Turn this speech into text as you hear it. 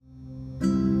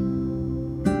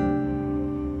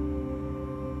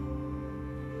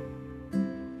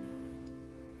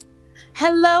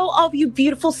Hello, all of you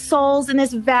beautiful souls in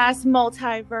this vast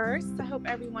multiverse. I hope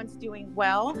everyone's doing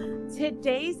well.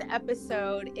 Today's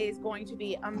episode is going to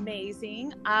be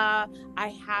amazing. I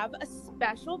have a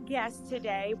special guest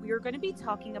today. We are going to be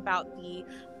talking about the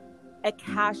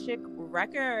Akashic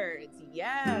Records.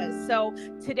 Yes. So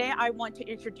today I want to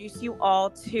introduce you all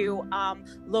to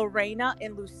Lorena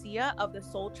and Lucia of the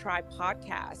Soul Tribe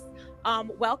podcast.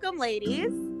 Welcome, ladies.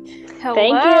 Hello.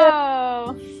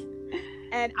 Thank you.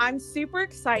 And I'm super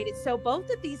excited. So both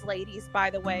of these ladies, by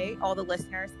the way, all the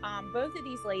listeners, both of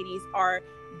these ladies are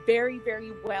very,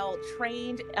 very well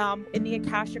trained in the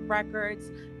Akashic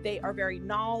Records. They are very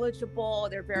knowledgeable.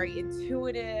 They're very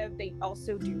intuitive. They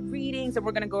also do readings, and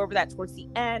we're going to go over that towards the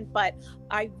end. But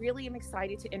I really am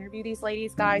excited to interview these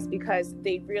ladies, guys, because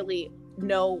they really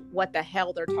know what the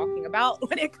hell they're talking about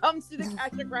when it comes to the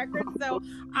Akashic Records. So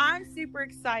I'm super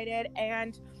excited,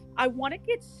 and I want to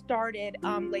get started,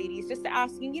 ladies, just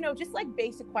asking, just like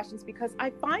basic questions, because I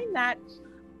find that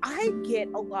I get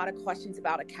a lot of questions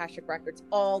about Akashic Records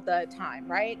all the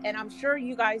time, right? And I'm sure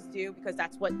you guys do, because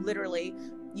that's what literally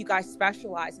you guys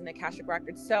specialize in, the Akashic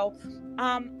Records. So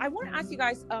I want to ask you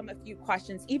guys a few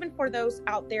questions, even for those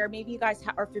out there. Maybe you guys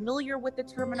are familiar with the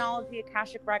terminology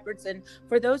Akashic Records. And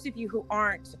for those of you who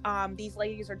aren't, these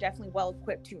ladies are definitely well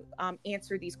equipped to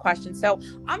answer these questions. So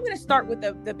I'm going to start with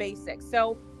the basics.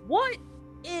 So what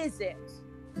is it?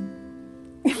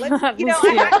 And I know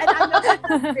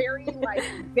that's very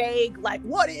vague,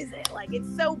 what is it?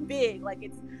 It's so big,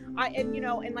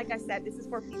 and like I said, this is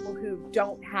for people who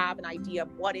don't have an idea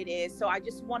of what it is. So I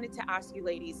just wanted to ask you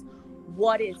ladies,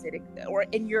 what is it, or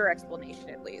in your explanation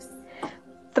at least?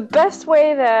 The best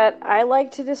way that I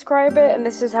like to describe it, and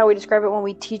this is how we describe it when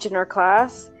we teach in our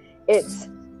class, it's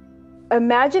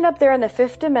imagine up there in the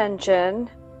fifth dimension,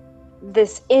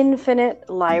 this infinite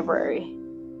library.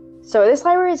 So this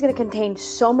library is going to contain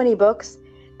so many books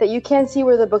that you can't see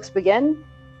where the books begin,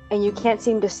 and you can't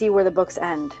seem to see where the books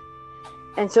end.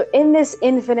 And so in this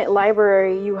infinite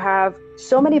library, you have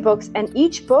so many books, and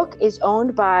each book is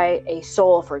owned by a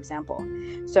soul, for example.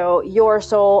 So your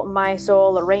soul, my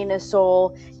soul, Lorena's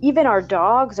soul, even our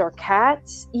dogs, our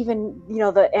cats, even,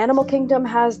 the animal kingdom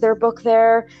has their book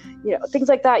there, things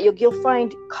like that. You'll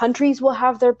find countries will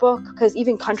have their book, because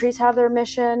even countries have their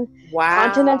mission. Wow.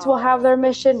 Continents will have their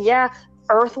mission. Yeah.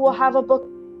 Earth will have a book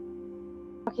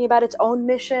talking about its own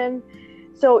mission.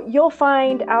 So you'll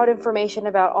find out information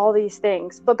about all these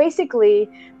things. But basically,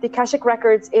 the Akashic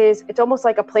Records it's almost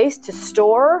like a place to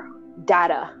store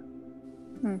data.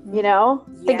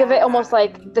 Mm-hmm. Think of it almost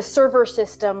like the server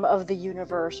system of the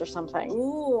universe or something.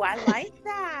 Ooh, I like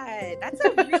that. That's a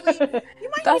really, you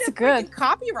might That's need to good. freaking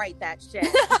copyright that shit.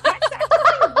 That's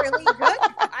actually really good.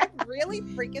 I really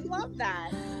freaking love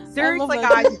that. Seriously,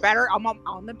 guys, you better, I'm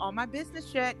on my business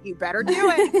shit. You better do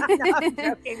it. No, I'm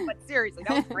joking, but seriously,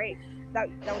 that was great. That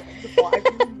was beautiful. I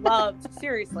really loved,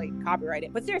 seriously, copyright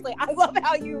it. But seriously, I love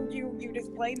how you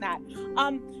explained that.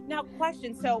 Now,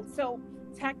 question. So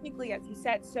technically, as you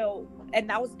said, and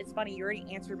it's funny, you already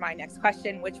answered my next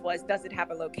question, which was, does it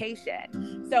have a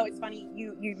location? So it's funny,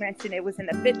 you mentioned it was in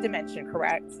the fifth dimension,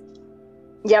 correct?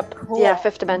 Yep. Cool. Yeah,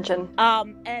 fifth dimension.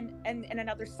 And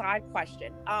another side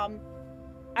question.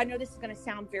 I know this is going to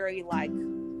sound very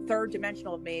third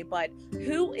dimensional of me, but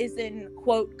who is in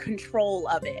quote control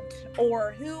of it,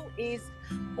 or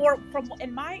from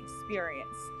in my experience,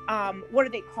 what are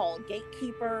they called?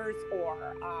 Gatekeepers,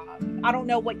 or I don't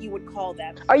know what you would call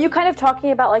them. Are you kind of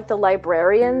talking about the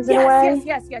librarians in a way?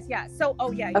 Yes. So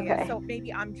yeah. Okay. So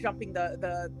maybe I'm jumping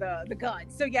the gun.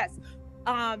 So yes,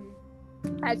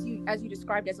 as you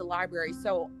described as a library.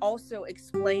 So also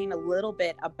explain a little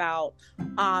bit about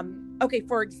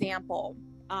for example,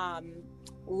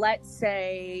 let's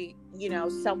say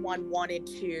someone wanted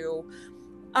to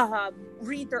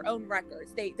read their own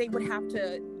records. They would have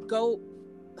to go.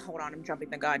 Hold on, I'm jumping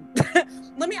the gun.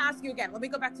 Let me ask you again. Let me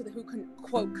go back to the who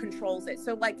quote controls it.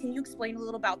 So can you explain a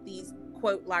little about these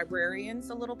quote librarians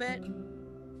a little bit?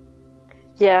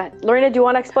 Yeah, Lorena, do you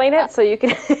want to explain it so you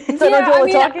can?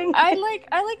 Talking.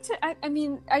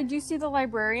 I do see the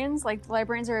librarians. The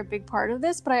librarians are a big part of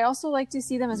this, but I also like to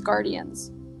see them as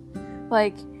guardians.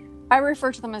 I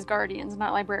refer to them as guardians,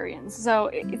 not librarians. So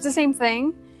it's the same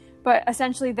thing, but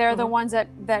essentially they're the ones that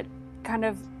kind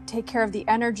of take care of the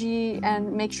energy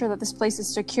and make sure that this place is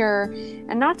secure,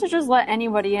 and not to just let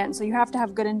anybody in. So you have to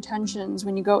have good intentions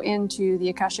when you go into the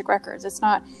Akashic Records. It's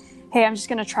not, hey, I'm just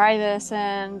going to try this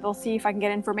and they'll see if I can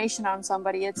get information on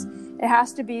somebody. It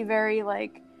has to be very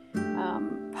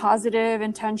positive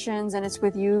intentions, and it's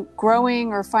with you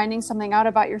growing or finding something out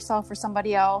about yourself or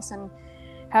somebody else, and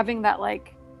having that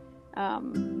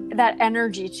that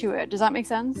energy to it. Does that make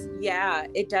sense? Yeah,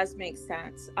 it does make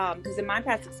sense. Because in my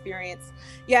past experience,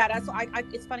 yeah, that's why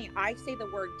it's funny. I say the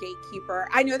word gatekeeper.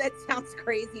 I know that sounds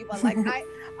crazy, but like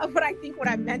but I think what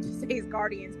I meant to say is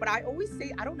guardians. But I always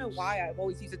say, I don't know why I've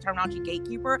always used the terminology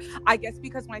gatekeeper. I guess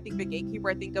because when I think of a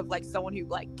gatekeeper, I think of like someone who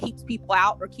like keeps people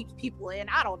out or keeps people in.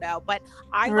 I don't know, but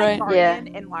I like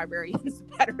guardian and librarians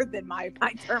better than my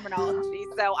terminology.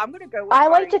 So I'm gonna go with I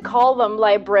like to call them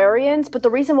librarians, but the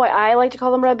reason why I like to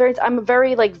call them librarians, I'm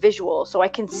very like visual, so I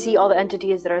can see all the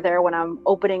entities that are there when I'm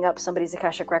opening up somebody's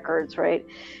Akashic Records, right?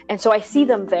 And so I see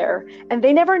them there, and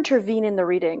they never intervene in the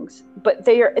readings, but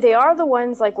they are the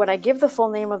ones, like when I give the full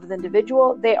name of the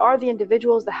individual, they are the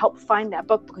individuals that help find that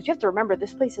book, because you have to remember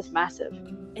this place is massive.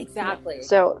 Exactly.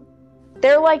 So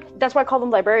they're like, that's why I call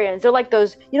them librarians. They're like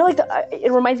those, you know, like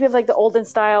it reminds me of like the olden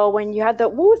style when you had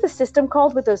what was the system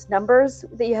called with those numbers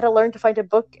that you had to learn to find a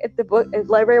book at the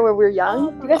library when we were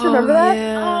young? Do you guys remember that?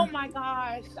 Yeah. Oh my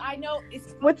gosh, I know.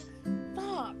 It's What's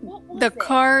fuck? What was the it?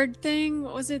 card thing?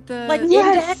 What was it? The Like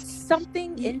index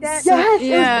something index? Yes,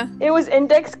 yeah. It was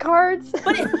index cards.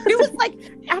 But it was like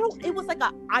it was like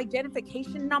a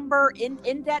identification number in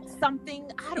index something.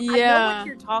 I know what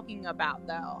you're talking about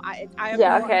though.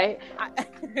 Okay.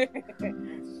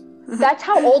 That's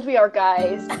how old we are,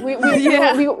 guys. We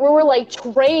were like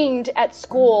trained at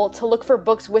school to look for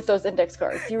books with those index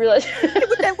cards. You realize?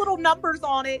 With their little numbers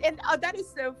on it, and that is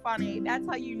so funny. That's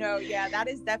how you know. Yeah, that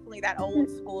is definitely that old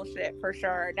school shit for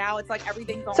sure. Now it's like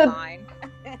everything's online.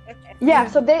 Yeah,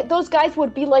 so those guys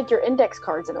would be like your index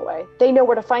cards in a way. They know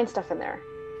where to find stuff in there.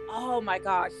 Oh my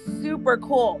gosh, super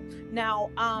cool. Now,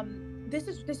 this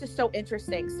is so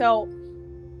interesting. So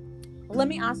let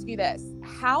me ask you this.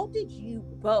 How did you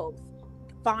both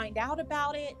find out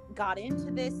about it, got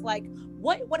into this? Like,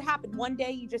 what happened? One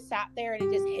day you just sat there and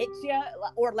it just hit you?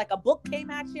 Or like a book came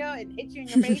at you and hit you in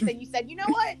your face and you said, you know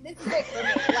what? This is it for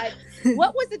me. Like,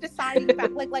 what was the deciding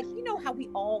factor? Like, you know how we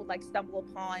all like stumble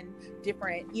upon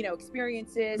different, you know,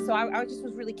 experiences. So I just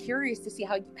was really curious to see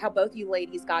how both you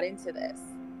ladies got into this.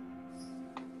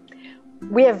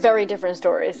 We have very different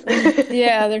stories.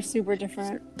 Yeah, they're super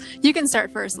different. You can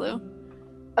start first, Lou.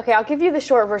 Okay, I'll give you the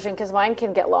short version because mine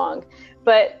can get long.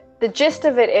 But the gist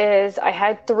of it is I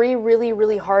had 3 really,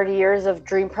 really hard years of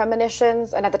dream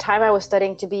premonitions. And at the time I was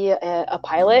studying to be a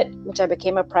pilot, which I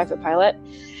became a private pilot.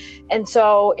 And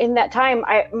so in that time,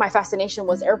 my fascination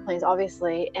was airplanes,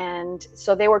 obviously. And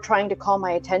so they were trying to call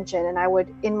my attention. And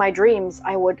in my dreams,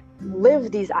 I would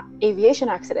live these aviation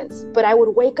accidents. But I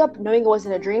would wake up knowing it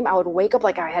wasn't a dream. I would wake up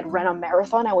like I had run a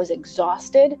marathon. I was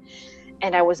exhausted.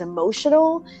 And I was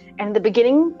emotional. And in the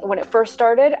beginning, when it first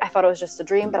started, I thought it was just a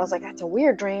dream, but I was like, that's a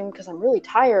weird dream because I'm really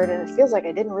tired and it feels like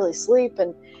I didn't really sleep.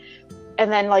 And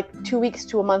then like 2 weeks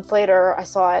to a month later, I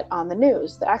saw it on the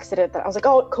news, the accident. That I was like,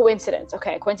 oh, coincidence.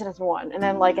 Okay, coincidence 1. And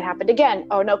then like it happened again.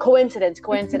 Oh no, coincidence.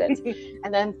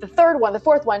 And then the third one, the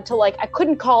fourth one, till like I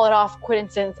couldn't call it off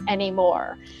coincidence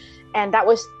anymore. And that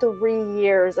was 3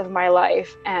 years of my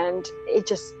life. And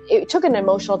it took an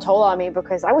emotional toll on me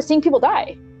because I was seeing people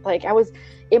die. Like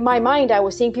in my mind, I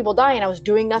was seeing people die and I was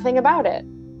doing nothing about it.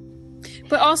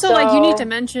 But also, like, you need to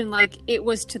mention, like, it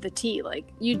was to the T. Like,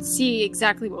 you'd see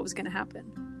exactly what was going to happen.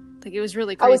 Like, it was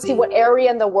really crazy. I would see what area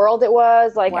in the world it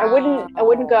was. Like, wow. I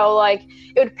wouldn't go, like,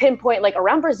 it would pinpoint, like,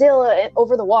 around Brazil,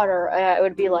 over the water. It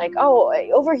would be like, oh,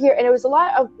 over here. And it was a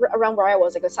lot around where I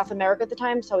was, like, South America at the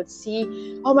time. So I would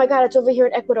see, oh my God, it's over here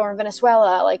in Ecuador and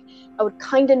Venezuela. Like, I would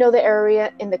kind of know the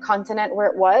area in the continent where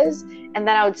it was. And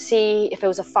then I would see if it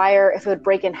was a fire, if it would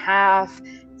break in half.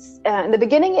 In the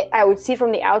beginning, I would see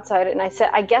from the outside. And I said,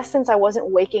 I guess since I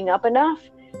wasn't waking up enough,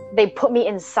 they put me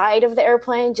inside of the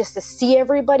airplane just to see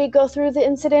everybody go through the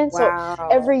incident. Wow. So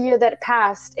every year that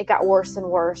passed, it got worse and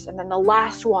worse. And then the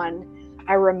last one,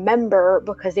 I remember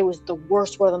because it was the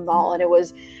worst one of them all.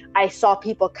 And I saw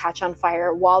people catch on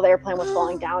fire while the airplane was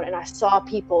falling down. And I saw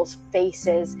people's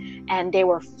faces and they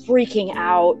were freaking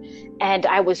out. And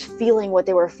I was feeling what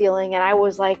they were feeling. And I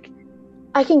was like,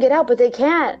 I can get out, but they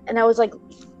can't. And I was like,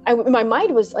 my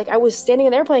mind was like, I was standing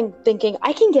in the airplane thinking,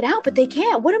 I can get out, but they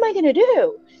can't. What am I going to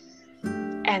do?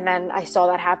 And then I saw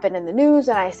that happen in the news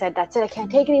and I said, that's it. I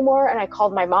can't take it anymore. And I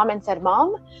called my mom and said,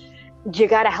 Mom, you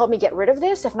got to help me get rid of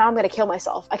this. If not, I'm going to kill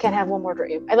myself. I can't have one more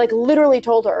dream. I like literally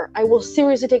told her, I will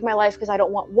seriously take my life because I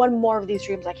don't want one more of these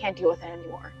dreams. I can't deal with it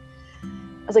anymore.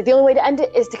 I was like, the only way to end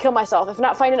it is to kill myself. If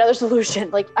not, find another solution.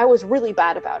 Like I was really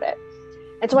bad about it.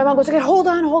 And so my mom goes, okay, hold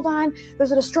on.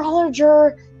 There's an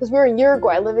astrologer, because we were in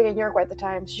Uruguay, living in Uruguay at the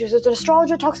time. She goes, there's an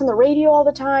astrologer, talks on the radio all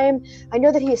the time. I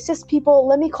know that he assists people.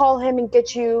 Let me call him and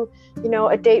get you,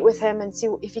 a date with him and see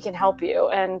if he can help you.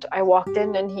 And I walked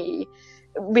in and he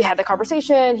we had the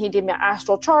conversation. He did my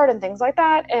astral chart and things like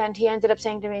that. And he ended up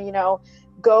saying to me, you know,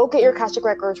 go get your Akashic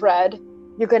Records read.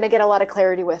 You're going to get a lot of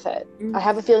clarity with it. I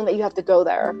have a feeling that you have to go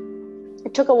there.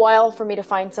 It took a while for me to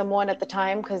find someone at the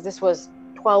time because this was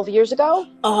 12 years ago.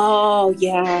 Oh,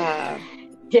 yeah.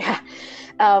 Yeah.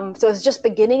 So it was just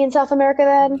beginning in South America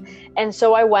then. And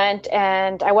so I went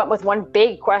with one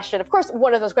big question. Of course,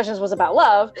 one of those questions was about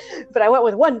love, but I went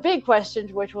with one big question,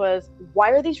 which was,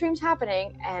 why are these dreams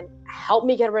happening? And help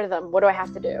me get rid of them. What do I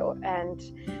have to do? And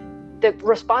the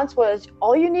response was,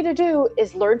 all you need to do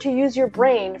is learn to use your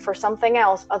brain for something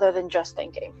else other than just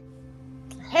thinking.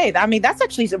 Hey, I mean, that's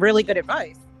actually really good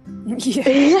advice.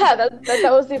 Yeah,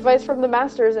 that was the advice from the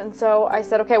masters. And so I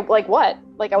said, okay, like what?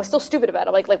 Like I was still stupid about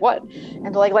it. Like what?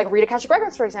 And like read Akashic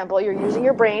Records, for example. You're using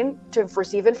your brain to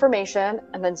receive information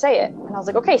and then say it. And I was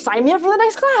like, okay, sign me up for the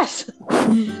next class.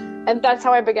 And that's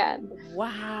how I began.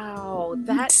 Wow,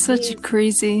 that's such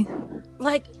crazy.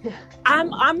 Like, I'm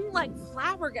like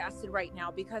flabbergasted right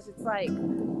now because it's like,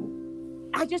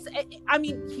 I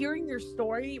mean, hearing your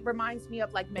story reminds me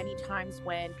of like many times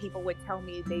when people would tell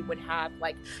me they would have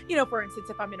like, you know, for instance,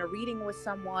 if I'm in a reading with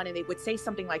someone and they would say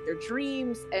something like their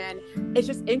dreams, and it's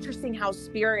just interesting how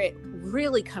spirit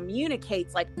really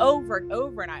communicates like over and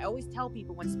over. And I always tell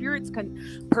people when spirit's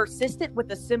persistent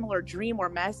with a similar dream or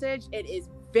message, it is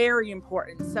very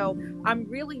important. So I'm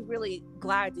really, really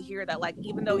glad to hear that, like,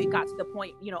 even though it got to the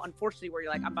point, you know, unfortunately, where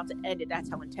you're like, I'm about to end it, that's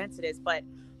how intense it is. But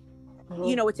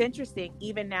you know, it's interesting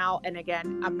even now, and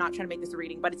again, I'm not trying to make this a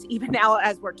reading, but it's even now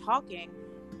as we're talking,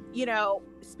 you know,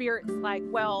 spirit's like,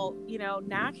 well, you know,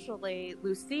 naturally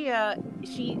Lucia,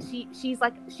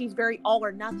 she's very all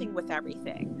or nothing with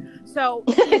everything. So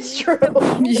it's true.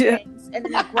 Yeah. In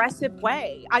an aggressive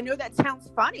way. I know that sounds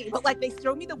funny, but like they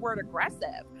throw me the word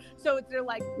aggressive. So they're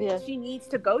like, she needs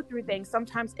to go through things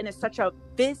sometimes in such a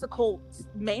physical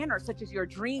manner, such as your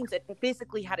dreams, it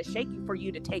physically had to shake you for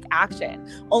you to take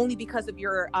action, only because of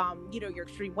your, you know, your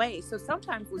extreme ways. So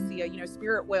sometimes, Lucia, you know,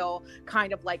 spirit will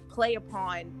kind of like play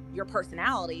upon your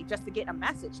personality just to get a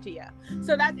message to you.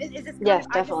 So that is just kind yes,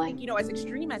 of, definitely. I just think, you know, as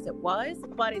extreme as it was,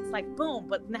 but it's like, boom,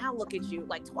 but now look at you,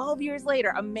 like 12 years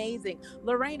later, amazing.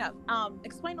 Lorena,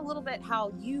 explain a little bit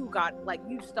how you got, like,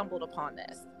 you stumbled upon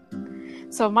this.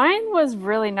 So mine was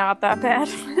really not that bad.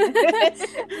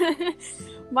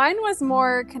 Mine was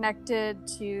more connected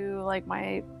to like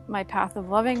my path of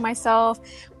loving myself.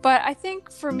 But I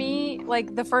think for me,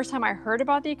 like the first time I heard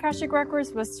about the Akashic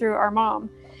Records was through our mom,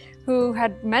 who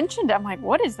had mentioned it. I'm like,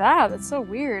 what is that? That's so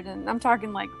weird. And I'm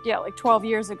talking like 12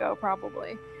 years ago,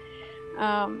 probably.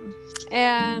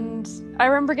 And I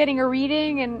remember getting a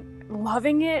reading and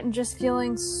loving it and just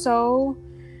feeling so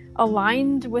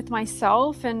aligned with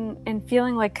myself and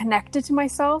feeling like connected to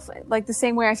myself, like the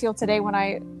same way I feel today when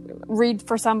I read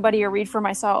for somebody or read for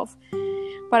myself.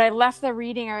 But I left the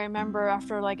reading, I remember,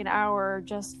 after like an hour,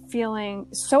 just feeling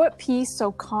so at peace,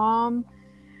 so calm,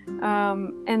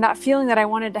 and that feeling that I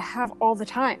wanted to have all the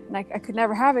time. Like I could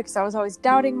never have it because I was always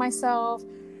doubting myself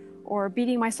or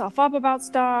beating myself up about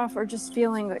stuff or just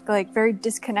feeling like very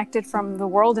disconnected from the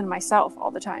world and myself all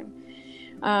the time.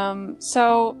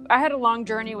 So I had a long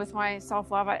journey with my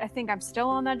self-love. I think I'm still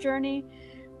on that journey,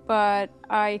 but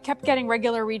I kept getting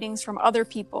regular readings from other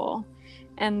people.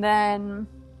 And then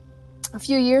a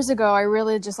few years ago, I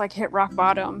really just like hit rock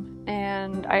bottom,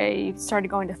 and I started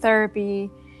going to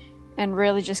therapy and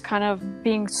really just kind of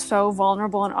being so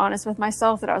vulnerable and honest with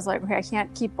myself that I was like, okay, I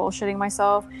can't keep bullshitting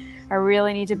myself. I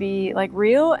really need to be like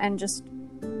real and just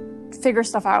figure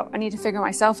stuff out. I need to figure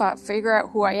myself out, figure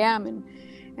out who I am and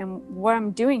what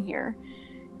I'm doing here.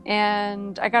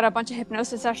 And I got a bunch of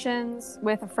hypnosis sessions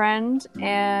with a friend,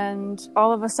 and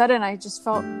all of a sudden I just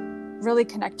felt really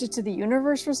connected to the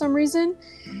universe for some reason.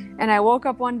 And I woke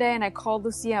up one day and I called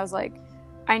Lucia. I was like,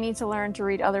 I need to learn to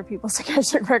read other people's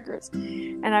Akashic Records.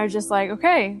 And I was just like,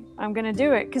 okay, I'm gonna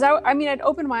do it. Because I mean, I'd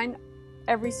open mine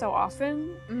every so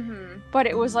often, but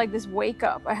it was like this wake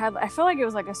up. I felt like it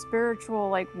was like a spiritual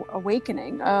like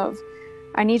awakening of,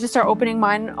 I need to start opening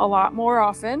mine a lot more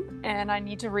often, and I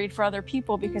need to read for other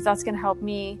people because that's going to help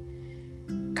me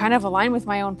kind of align with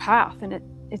my own path. And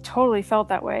it totally felt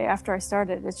that way after I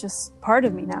started. It's just part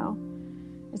of me now.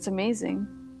 It's amazing.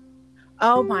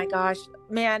 Oh my gosh,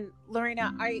 man,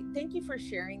 Lorena, I thank you for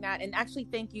sharing that. And actually,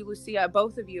 thank you, Lucia,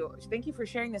 both of you. Thank you for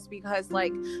sharing this because,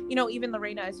 like, you know, even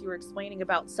Lorena, as you were explaining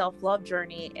about self-love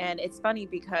journey, and it's funny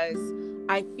because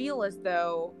I feel as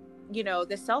though, you know,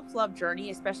 the self-love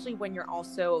journey, especially when you're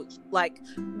also like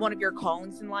one of your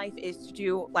callings in life is to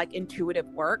do like intuitive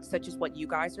work, such as what you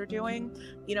guys are doing,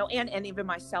 you know, and even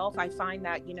myself, I find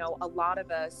that, you know, a lot of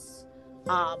us,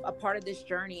 a part of this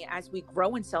journey. As we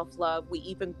grow in self-love, we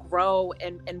even grow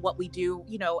in what we do,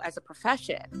 you know, as a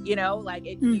profession, you know, like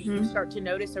you start to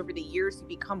notice over the years, you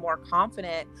become more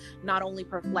confident, not only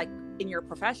like in your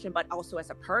profession, but also as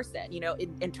a person, you know,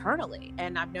 internally.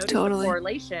 And I've noticed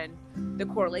the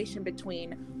correlation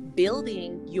between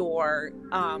building your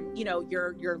you know,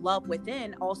 your love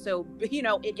within, also, you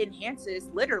know, it enhances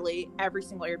literally every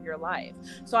single area of your life.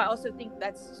 So I also think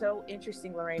that's so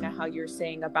interesting, Lorena, how you're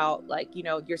saying about, like, you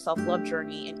know, your self-love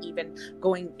journey, and even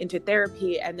going into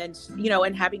therapy, and then, you know,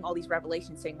 and having all these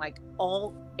revelations saying like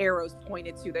all arrows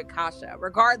pointed to the Akasha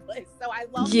regardless. So I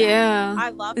love that. I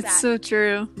love that. It's so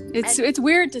true. It's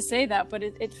weird to say that, but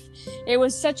it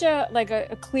was such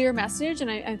a clear message.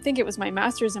 And I think it was my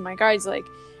masters and my guides, like,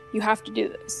 you have to do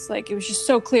this. Like, it was just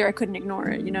so clear, I couldn't ignore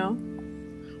it, you know?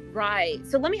 Right.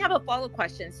 So let me have a follow-up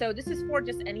question. So this is for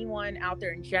just anyone out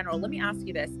there in general. Let me ask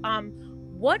you this.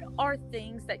 What are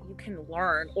things that you can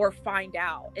learn or find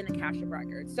out in the Akashic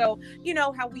Records? So, you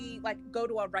know, how we like go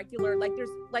to a regular,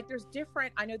 there's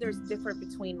different, I know there's different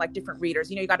between like different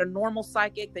readers. You know, you got a normal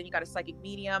psychic, then you got a psychic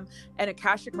medium, and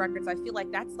Akashic Records. I feel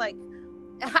like that's like,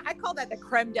 I call that the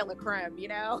creme de la creme, you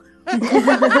know?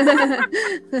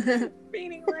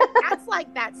 Meaning, like, that's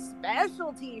like that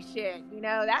specialty shit, you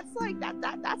know? That's like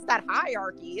that's that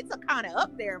hierarchy. It's a kind of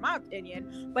up there in my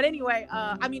opinion. But anyway,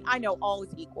 I mean, I know all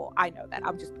is equal. I know that.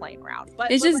 I'm just playing around.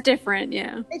 But it's just different,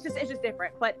 yeah. It's just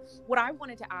different. But what I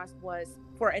wanted to ask was,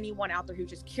 for anyone out there who's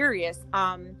just curious,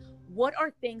 what are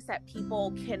things that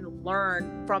people can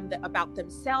learn from about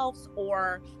themselves,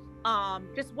 or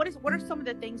just what are some of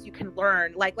the things you can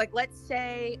learn, like let's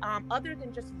say, other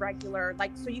than just regular,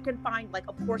 like, so you can find, like,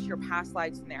 of course, your past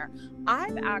lives in there.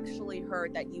 I've actually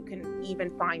heard that you can even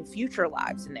find future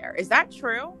lives in there. Is that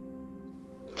true?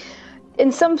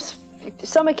 In some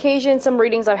occasions, some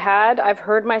readings I've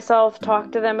heard myself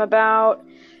talk to them about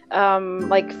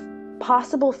like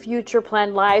possible future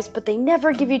planned lives, but they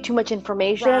never give you too much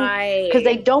information, because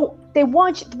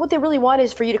what they really want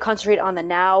is for you to concentrate on the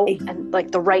now and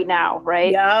like the right now,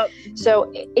 right? Yep.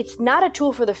 So it's not a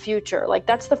tool for the future. Like,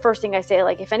 that's the first thing I say.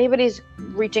 Like, if anybody's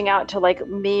reaching out to like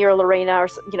me or Lorena, or,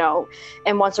 you know,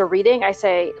 and wants a reading, I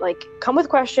say, like, come with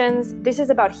questions. This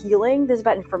is about healing. This is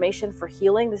about information for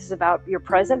healing. This is about your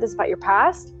present. This is about your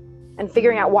past, and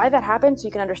figuring out why that happened, so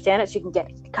you can understand it, so you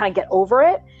can get over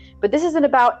it. But this isn't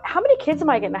about how many kids am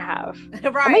I going to have? Right.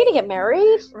 Am I going to get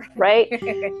married? Right?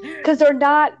 Because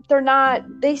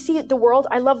they see the world.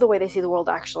 I love the way they see the world,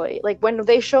 actually. Like, when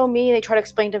they show me, they try to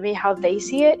explain to me how they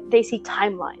see it, they see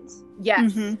timelines.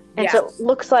 Yes. Mm-hmm. And so it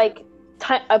looks like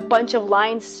a bunch of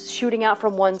lines shooting out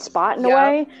from one spot in a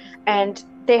way. And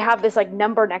they have this like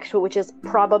number next to it, which is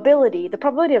probability. The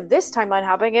probability of this timeline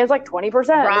happening is like 20%, this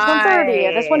one 30,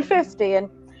 and this one 50. And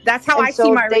that's how I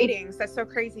see my readings. That's so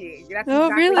crazy. That's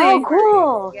really? Oh,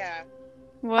 cool. Yeah.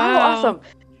 Wow. Oh, awesome.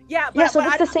 Yeah. So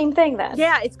it's the same thing then.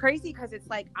 Yeah, it's crazy because it's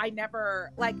like I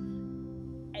never like.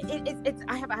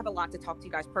 I have a lot to talk to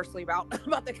you guys personally about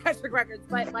the Akashic Records,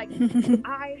 but like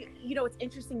you know, it's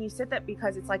interesting you said that,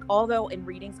 because it's like, although in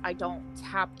readings I don't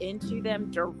tap into them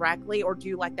directly or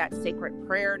do like that sacred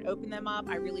prayer and open them up,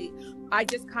 I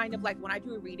just kind of like, when I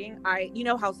do a reading, you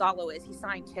know how Zalo is, he's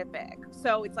scientific,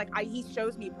 so it's like he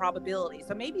shows me probabilities,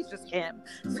 so maybe it's just him.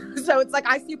 So it's like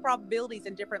I see probabilities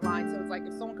in different lines, so it's like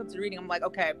if someone comes to reading, I'm like,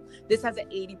 okay, this has an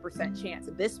 80% chance,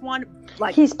 and this one,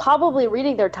 like, he's probably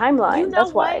reading their timeline. You know,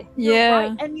 that's why. Yeah.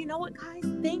 Right. And you know what, guys?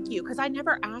 Thank you, because I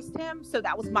never asked him, so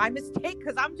that was my mistake.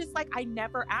 Because I'm just like, I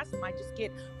never asked him.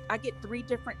 I get 3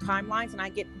 different timelines, and I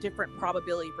get different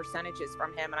probability percentages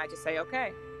from him, and I just say,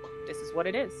 okay, this is what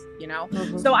it is, you know.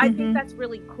 Mm-hmm. So I think that's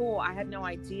really cool. I had no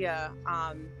idea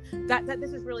that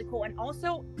this is really cool. And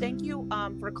also, thank you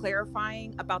for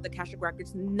clarifying about the Akashic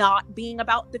Records not being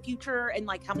about the future and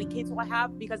like how many kids will I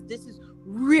have, because this is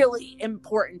really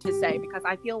important to say, because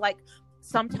I feel like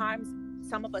sometimes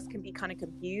some of us can be kind of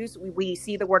confused. We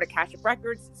see the word Akashic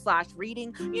Records /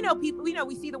 reading. You know, people, you know,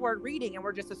 we see the word reading and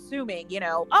we're just assuming, you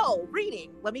know, oh,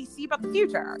 reading, let me see about the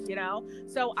future, you know?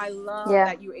 So I love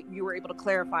that you were able to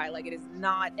clarify, like, it is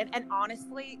not, and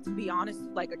honestly, to be honest,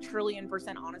 like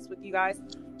 1,000,000,000% honest with you guys,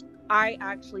 I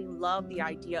actually love the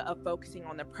idea of focusing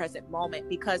on the present moment,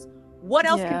 because what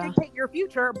else can dictate your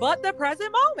future but the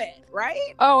present moment,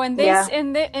 right? Oh, and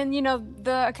and you know,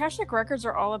 the Akashic Records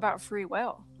are all about free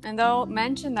will, and they'll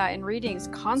mention that in readings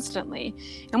constantly.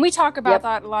 And we talk about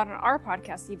that a lot on our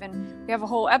podcast. Even we have a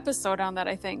whole episode on that.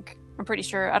 I think I'm pretty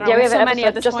sure. I don't know. We have so an many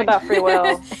at episode this just point. about free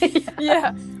will.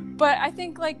 Yeah, but I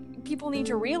think like people need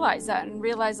to realize that, and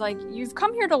realize like you've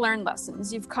come here to learn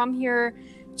lessons. You've come here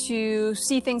to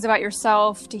see things about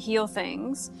yourself, to heal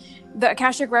things. The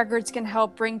Akashic Records can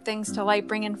help bring things to light,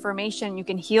 bring information. You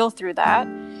can heal through that.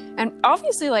 And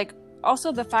obviously, like,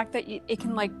 also the fact that it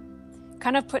can, like,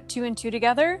 kind of put 2 and 2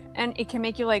 together, and it can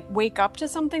make you, like, wake up to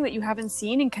something that you haven't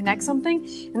seen and connect something.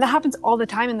 And that happens all the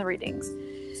time in the readings.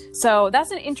 So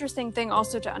that's an interesting thing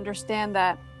also to understand,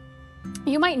 that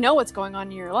you might know what's going on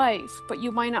in your life, but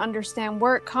you might not understand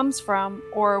where it comes from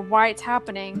or why it's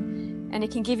happening. And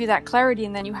it can give you that clarity,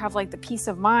 and then you have, like, the peace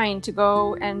of mind to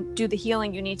go and do the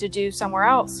healing you need to do somewhere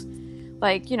else,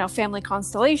 like, you know, family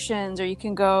constellations, or you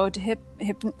can go to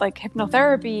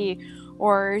hypnotherapy,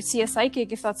 or see a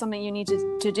psychic if that's something you need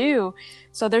to do.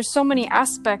 So there's so many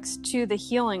aspects to the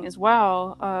healing as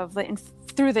well, of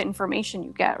through the information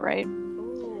you get, right?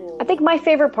 I think my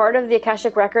favorite part of the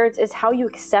Akashic Records is how you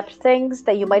accept things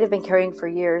that you might have been carrying for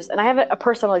years. And I have a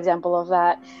personal example of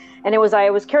that. And I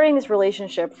was carrying this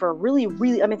relationship for really,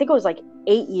 I think it was like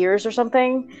 8 years or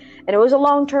something. And it was a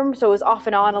long term, so it was off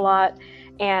and on a lot.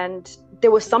 And there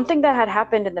was something that had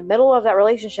happened in the middle of that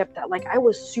relationship that, like, I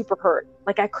was super hurt.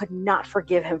 Like, I could not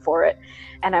forgive him for it.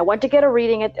 And I went to get a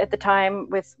reading at the time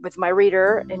with my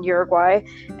reader in Uruguay.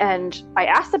 And I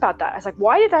asked about that. I was like,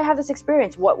 why did I have this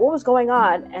experience? What was going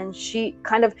on? And she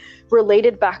kind of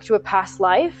related back to a past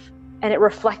life. And it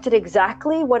reflected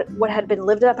exactly what had been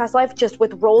lived in that past life, just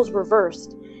with roles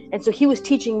reversed. And so he was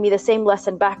teaching me the same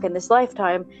lesson back in this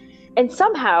lifetime. And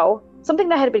somehow, something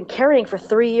that I had been carrying for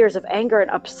 3 years of anger and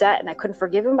upset, and I couldn't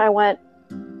forgive him, I went,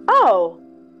 oh,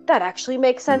 that actually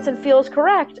makes sense and feels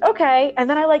correct. Okay. And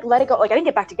then I, like, let it go. Like, I didn't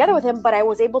get back together with him, but I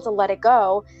was able to let it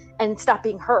go and stop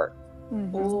being hurt.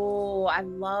 Mm-hmm. Oh, I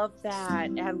love that.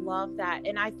 I love that.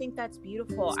 And I think that's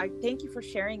beautiful. I thank you for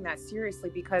sharing that, seriously,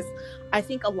 because I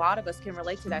think a lot of us can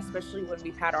relate to that, especially when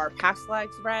we've had our past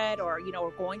lives read, or, you know,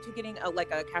 we're going to getting a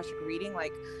Akashic reading,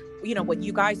 like, you know, what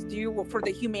you guys do for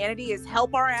the humanity is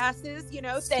help our asses, you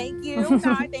know, thank you.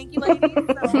 God, thank you,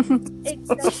 ladies.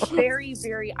 So it's very,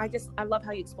 very, I love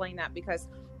how you explain that, because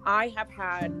I have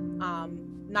had,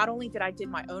 not only did I did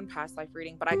my own past life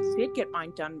reading, but I did get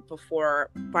mine done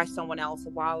before by someone else a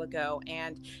while ago.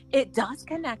 And it does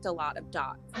connect a lot of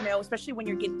dots, you know, especially when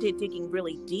you're digging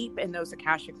really deep in those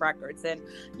Akashic Records. And,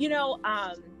 you know,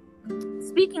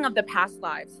 speaking of the past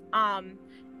lives,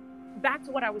 back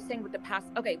to what I was saying with the past.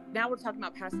 Okay, now we're talking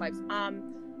about past lives.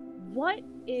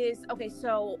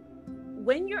 So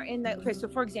when you're in that, okay, so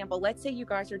for example, let's say you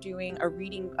guys are doing a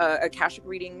reading, Akashic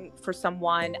reading for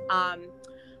someone.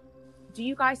 Do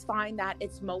you guys find that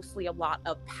it's mostly a lot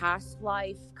of past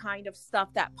life kind of stuff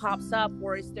that pops up,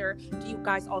 or do you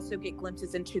guys also get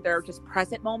glimpses into their just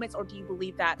present moments, or do you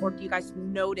believe that, or do you guys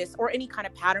notice, or any kind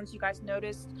of patterns you guys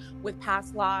noticed with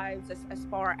past lives as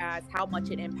far as how much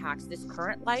it impacts this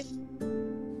current life?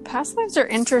 Past lives are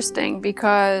interesting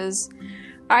because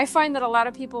I find that a lot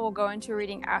of people will go into a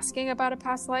reading asking about a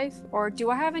past life, or do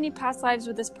I have any past lives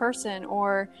with this person,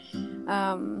 or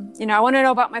I want to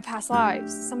know about my past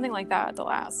lives, something like that they'll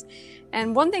ask.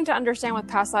 And one thing to understand with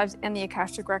past lives and the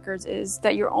Akashic Records is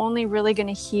that you're only really going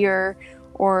to hear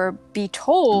or be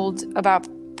told about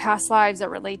past lives that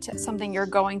relate to something you're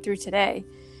going through today.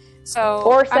 So,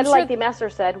 or said, like the master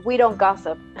said, we don't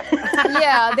gossip.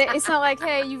 Yeah, it's not like,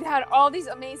 hey, you've had all these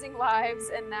amazing lives,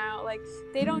 and now, like,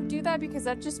 they don't do that, because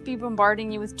that'd just be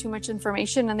bombarding you with too much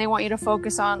information, and they want you to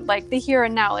focus on, like, the here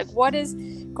and now, like, what is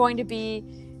going to be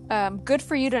good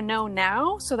for you to know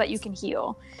now so that you can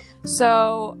heal.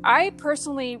 So I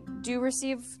personally do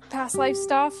receive past life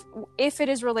stuff if it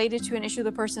is related to an issue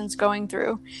the person's going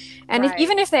through, and right.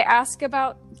 Even if they ask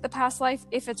about the past life,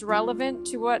 if it's relevant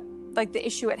to what, like, the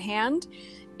issue at hand,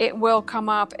 it will come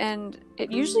up, and it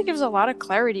usually gives a lot of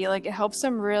clarity. Like, it helps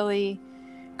them really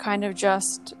kind of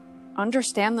just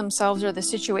understand themselves or the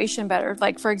situation better.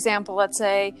 Like, for example, let's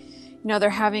say, they're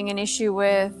having an issue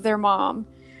with their mom,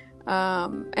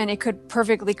 and it could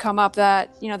perfectly come up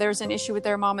that, there's an issue with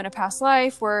their mom in a past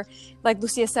life where, like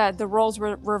Lucia said, the roles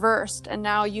were reversed, and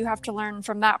now you have to learn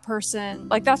from that person.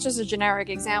 Like, that's just a generic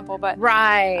example, but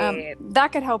right,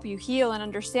 that could help you heal and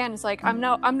understand. It's like, I'm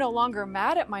no longer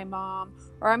mad at my mom,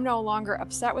 or I'm no longer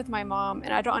upset with my mom,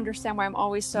 and I don't understand why I'm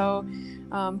always so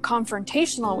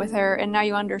confrontational with her. And now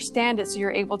you understand it, so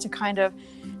you're able to kind of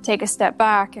take a step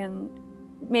back and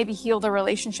maybe heal the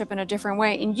relationship in a different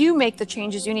way, and you make the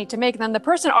changes you need to make, and then the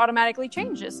person automatically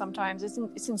changes. Sometimes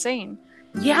it's insane.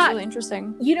 Yeah, it's really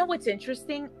interesting. You know what's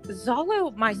interesting?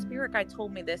 Zalo, my spirit guide,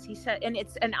 told me this. He said, and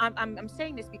I'm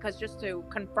saying this because just to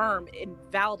confirm and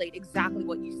validate exactly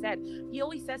what you said. He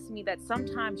always says to me that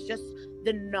sometimes just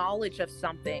the knowledge of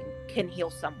something can heal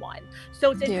someone.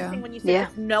 So it's interesting when you say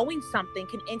that knowing something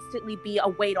can instantly be a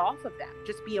weight off of them,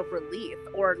 just be a relief,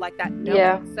 or like that knowing.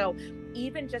 Yeah. So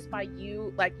even just by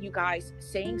you, like you guys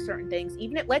saying certain things,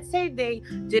 even if, let's say they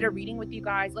did a reading with you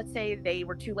guys, let's say they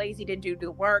were too lazy, didn't do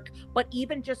the work, but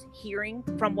even just hearing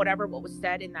from what was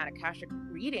said in that Akashic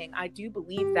reading, I do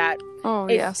believe that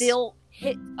still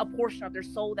hit a portion of their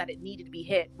soul that it needed to be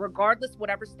hit, regardless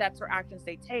whatever steps or actions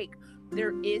they take.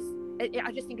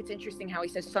 I just think it's interesting how he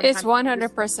says sometimes it's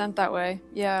 100% that way.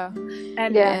 Yeah.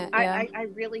 And I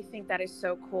really think that is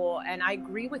so cool. And I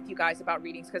agree with you guys about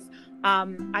readings, because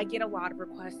I get a lot of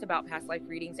requests about past life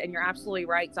readings, and you're absolutely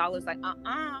right. Zala's like,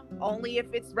 only if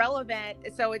it's relevant.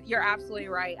 So you're absolutely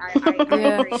right. I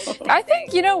agree. I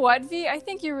think, you know what, V? I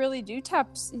think you really do tap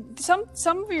some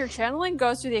of your channeling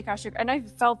goes through the Akashic, and I've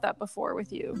felt that before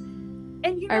with you.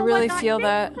 And you know, I really feel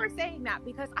that. Thank you for saying that,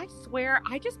 because I swear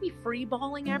I just be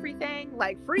freeballing everything,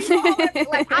 like freeballing.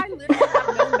 Like I literally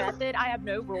have no method. I have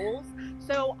no rules.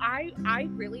 So I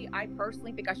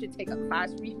personally think I should take a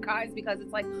class for you guys, because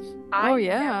it's like I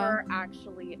never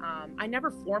actually I never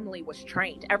formally was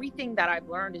trained. Everything that I've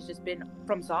learned has just been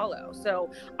from Zalo. So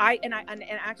and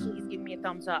actually he's giving me a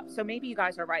thumbs up. So maybe you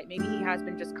guys are right. Maybe he has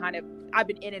been just kind of, I've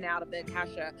been in and out of the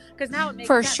Akasha, because now it makes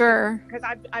sense. For sure. Because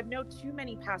I've known too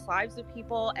many past lives of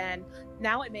people, and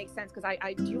now it makes sense, because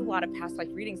I do a lot of past life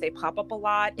readings. They pop up a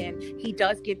lot, and he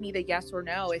does give me the yes or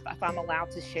no if I'm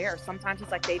allowed to share. Sometimes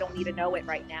he's like, they don't need to know it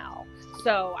right now.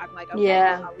 So I'm like, okay,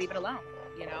 I'll leave it alone.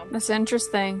 You know, that's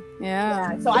interesting.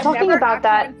 Yeah. So I've never about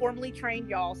been formally trained,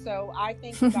 y'all. So I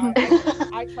think you guys,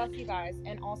 I trust you guys,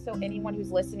 and also anyone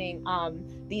who's listening.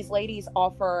 These ladies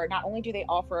offer, not only do they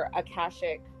offer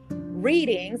Akashic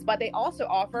readings, but they also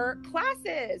offer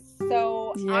classes.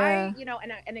 So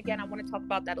and again, I want to talk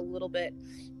about that a little bit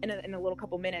in a little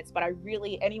couple minutes. But I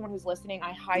really, anyone who's listening,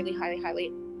 I highly, highly,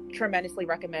 highly, tremendously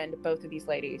recommend both of these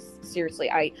ladies. Seriously,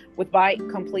 with my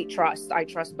complete trust, I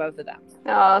trust both of them.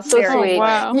 Oh, so sweet.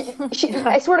 Wow.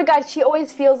 I swear to God, she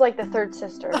always feels like the third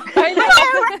sister. I know.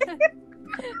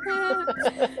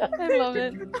 I love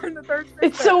it.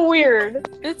 It's so weird.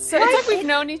 It's like we've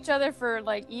known each other for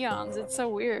like eons. It's so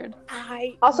weird.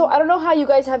 I don't know how you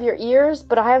guys have your ears,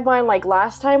 but I have mine. Like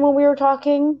last time when we were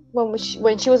talking, when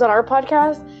she was on our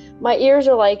podcast, my ears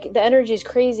are like, the energy is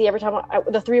crazy every time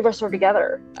the three of us are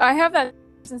together. I have that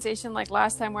sensation like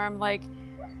last time where I'm like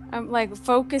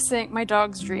focusing. My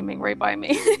dog's dreaming right by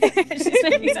me.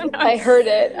 I heard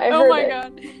it. Oh my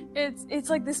God. It's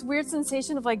like this weird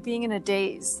sensation of like being in a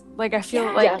daze. Like I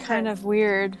feel kind of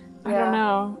weird. I don't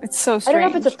know. It's so strange. I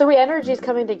don't know if it's the three energies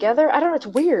coming together. I don't know. It's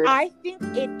weird. I think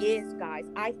it is, guys.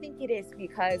 I think it is,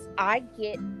 because I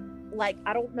get, like,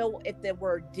 I don't know if the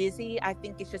word dizzy. I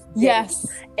think it's just dizzy. Yes.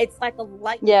 It's like a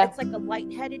it's like a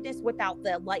lightheadedness without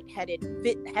the lightheaded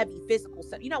heavy physical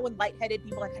stuff. You know, when lightheaded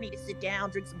people like, I need to sit down,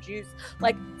 drink some juice.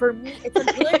 Like for me, it's a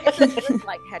good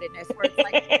lightheadedness, where it's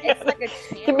like a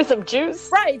channel. Give me some juice.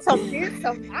 Right, some juice.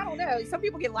 I don't know. Some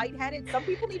people get lightheaded. Some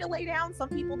people need to lay down. Some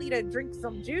people need to drink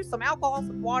some juice, some alcohol,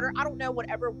 some water. I don't know,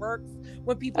 whatever works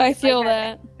when people. I feel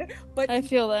that. But I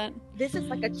feel that. This is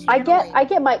like a channel. I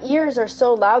get my ears are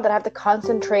so loud that I have to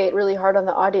concentrate really hard on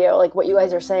the audio, like what you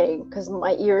guys are saying, because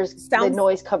my ears, the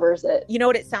noise covers it. You know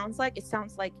what it sounds like? It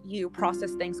sounds like you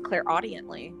process things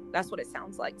clairaudiently. That's what it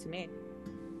sounds like to me.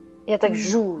 Yeah, it's like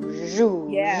zhoo,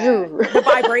 zhoo, zhoo. The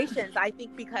vibrations, I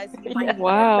think, because you might have more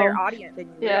clairaudient than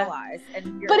you realize.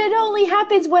 But it only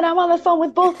happens when I'm on the phone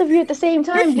with both of you at the same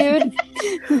time, dude.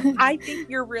 I think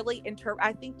you're really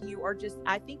I think you are just,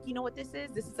 I think you know what this is?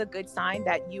 This is a good sign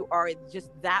that you are just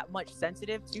that much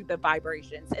sensitive to the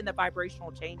vibrations and the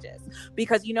vibrational changes.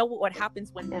 Because you know what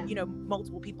happens when, you know,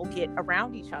 multiple people get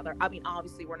around each other. I mean,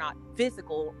 obviously we're not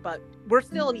physical, but we're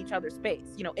still in each other's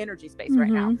space, you know, energy space right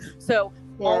now. So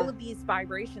all of these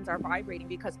vibrations are vibrating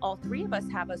because all three of us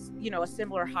have a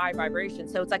similar high vibration.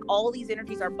 So it's like all these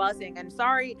energies are buzzing. And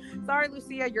sorry,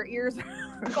 Lucia, your ears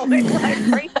are going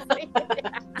like crazy.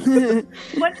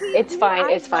 But it's fine.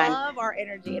 I love our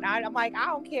energy, and I'm like, I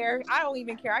don't care. I don't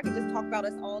even care. I can just talk about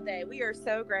us all day. We are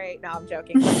so great. No, I'm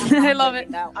joking. I love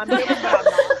it. No, I'm joking, but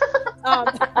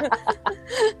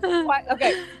I'm not.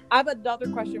 Okay, I have another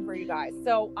question for you guys.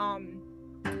 So,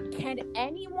 can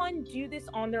anyone do this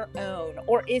on their own,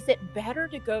 or is it better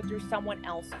to go through someone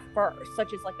else first,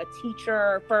 such as like a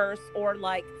teacher first, or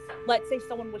like, let's say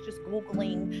someone was just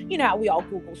Googling, you know how we all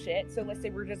Google shit. So let's say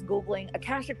we're just Googling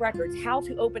Akashic Records, how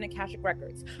to open Akashic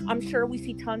Records. I'm sure we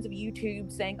see tons of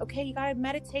YouTube saying, okay, you got to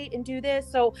meditate and do this.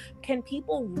 So can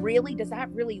people really, does that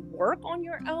really work on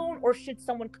your own, or should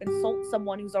someone consult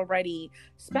someone who's already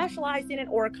specialized in it,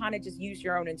 or kind of just use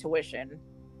your own intuition?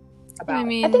 I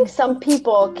mean, I think some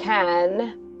people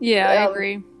can. Yeah, I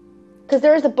agree. Because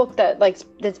there is a book that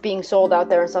that's being sold out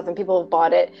there and stuff, and people have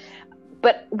bought it.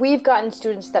 But we've gotten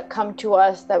students that come to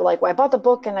us that were like, well, I bought the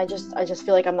book and I just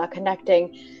feel like I'm not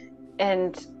connecting.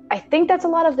 And I think that's a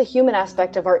lot of the human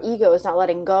aspect of our ego is not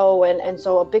letting go. And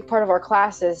so a big part of our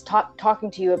class is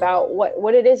talking to you about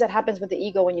what it is that happens with the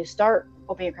ego when you start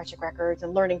opening Akashic Records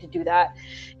and learning to do that.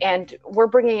 And we're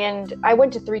bringing in, I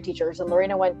went to 3 teachers and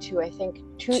Lorena went to, I think,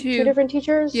 two different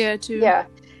teachers. Yeah, 2. Yeah.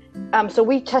 So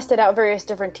we tested out various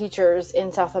different teachers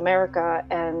in South America,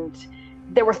 and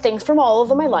there were things from all of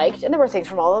them I liked, and there were things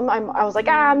from all of them I was like,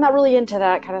 I'm not really into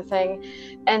that kind of thing.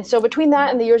 And so between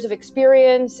that and the years of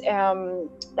experience,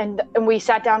 and we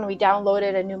sat down and we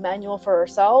downloaded a new manual for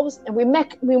ourselves, and we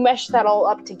meshed that all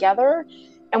up together,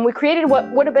 and we created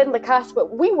what would have been the cast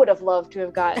what we would have loved to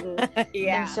have gotten.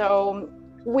 Yeah. And so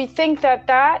we think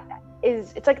that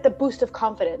is, it's like the boost of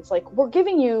confidence. Like, we're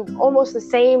giving you almost the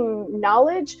same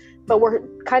knowledge, but we're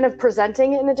kind of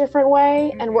presenting it in a different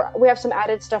way. And we have some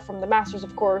added stuff from the masters,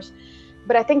 of course.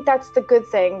 But I think that's the good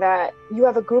thing, that you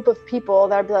have a group of people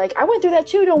that be like, I went through that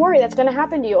too, don't worry, that's going to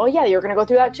happen to you. Oh yeah, you're going to go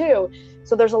through that too.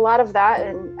 So there's a lot of that.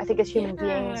 And I think as human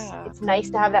beings, it's nice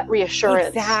to have that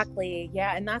reassurance. Exactly.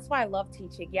 Yeah. And that's why I love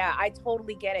teaching. Yeah, I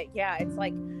totally get it. Yeah. It's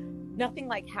like nothing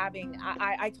like having,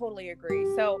 I totally agree.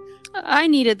 So I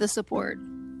needed the support.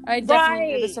 I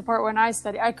definitely needed the support when I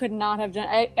studied. I could not have done,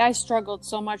 I struggled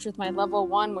so much with my level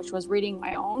 1, which was reading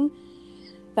my own,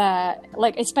 that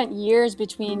like I spent years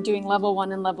between doing level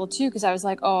 1 and level 2 because I was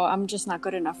like, oh, I'm just not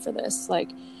good enough for this. Like,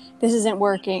 this isn't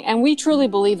working. And we truly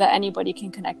believe that anybody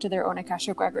can connect to their own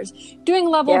Akashic Records. Doing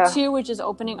level 2, which is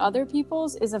opening other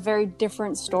people's, is a very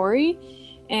different story.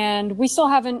 And we still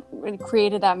haven't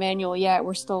created that manual yet.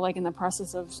 We're still like in the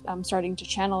process of starting to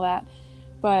channel that.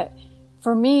 But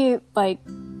for me, like,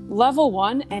 level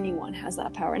 1, anyone has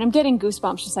that power. And I'm getting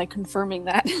goosebumps just like confirming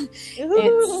that.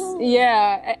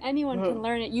 Anyone can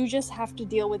learn it. You just have to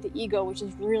deal with the ego, which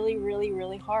is really, really,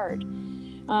 really hard.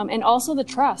 And also the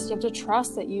trust. You have to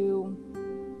trust that you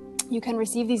can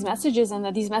receive these messages, and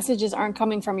that these messages aren't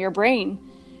coming from your brain,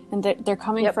 and that they're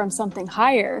coming from something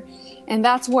higher. And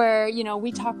that's where, you know,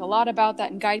 we talk a lot about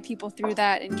that and guide people through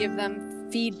that and give them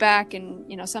feedback, and,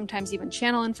 you know, sometimes even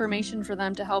channel information for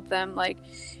them to help them. Like,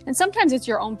 and sometimes it's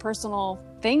your own personal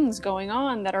things going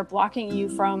on that are blocking you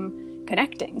from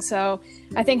connecting. So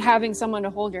I think having someone to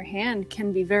hold your hand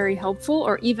can be very helpful,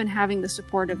 or even having the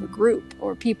support of a group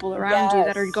or people around you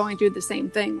that are going through the same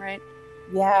thing, right?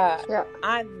 Yeah.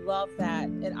 I love that.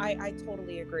 And I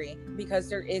totally agree, because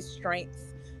there is strength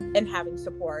in having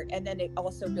support, and then it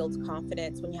also builds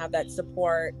confidence when you have that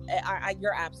support.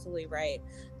 You're absolutely right.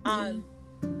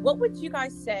 What would you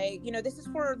guys say, you know, this is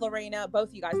for Lorena,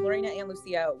 both you guys, Lorena and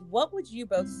Lucia, what would you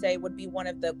both say would be one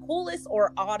of the coolest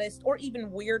or oddest or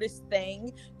even weirdest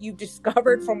thing you've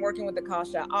discovered from working with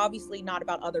Akasha? Obviously not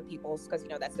about other people's, because, you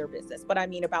know, that's their business, but I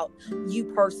mean about you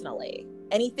personally.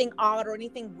 Anything odd or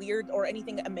anything weird or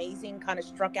anything amazing kind of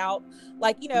struck out,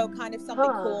 like, you know, kind of something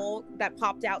cool that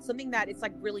popped out, something that it's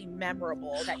like really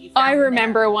memorable that you found? I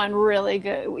remember one really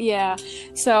good. Yeah.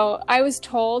 So I was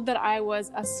told that I was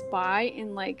a spy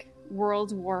in like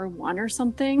World War I or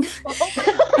something.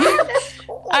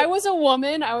 Cool. I was a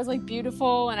woman. I was like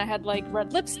beautiful, and I had like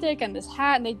red lipstick and this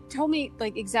hat, and they told me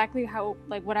like exactly how,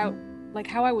 like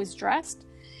how I was dressed,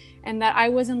 and that I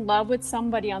was in love with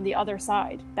somebody on the other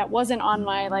side that wasn't on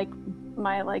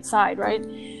my side, right?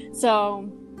 So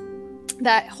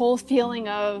that whole feeling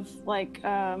of like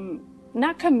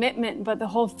not commitment, but the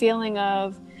whole feeling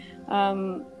of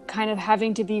kind of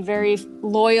having to be very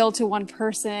loyal to one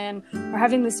person, or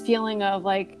having this feeling of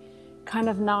like kind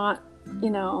of not, you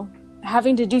know,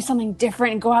 having to do something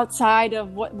different and go outside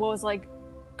of what was like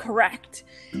correct.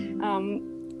 I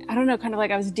don't know, kind of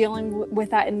like I was dealing with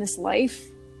that in this life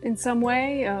in some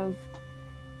way, of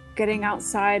getting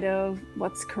outside of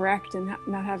what's correct and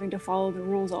not having to follow the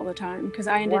rules all the time, because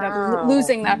I ended up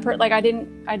losing that I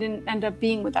didn't end up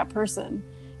being with that person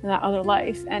in that other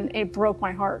life, and it broke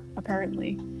my heart,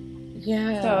 apparently.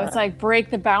 So it's like, break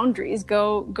the boundaries,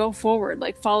 go forward,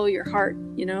 like follow your heart,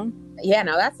 you know? Yeah,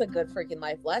 no, that's a good freaking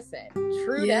life lesson.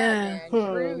 True that,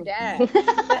 man. True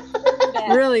that.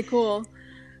 Really cool.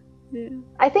 Yeah.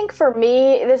 I think for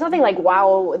me, there's nothing like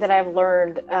wow that I've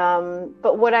learned.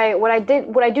 But what I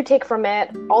do take from it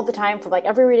all the time, from like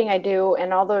every reading I do,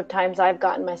 and all the times I've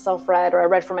gotten myself read or I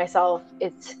read for myself,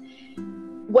 it's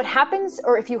what happens,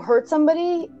 or if you hurt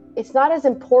somebody, it's not as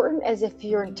important as if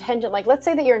your intention, like let's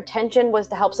say that your intention was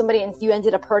to help somebody and you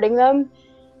ended up hurting them.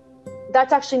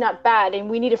 That's actually not bad, and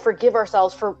we need to forgive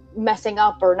ourselves for messing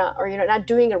up or not, or not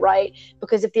doing it right,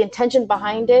 because if the intention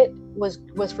behind it was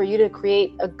for you to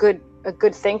create a good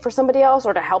thing for somebody else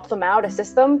or to help them out,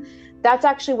 assist them, that's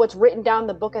actually what's written down in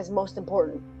the book as most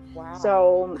important. Wow.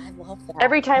 So I love that.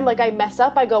 every time like I mess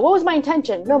up, I go, what was my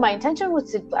intention? No, my intention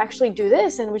was to actually do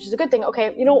this, and which is a good thing.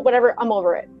 Okay, whatever, I'm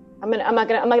over it. I'm not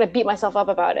gonna beat myself up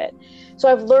about it. So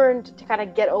I've learned to kind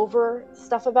of get over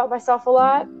stuff about myself a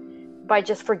lot by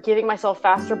just forgiving myself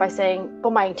faster by saying,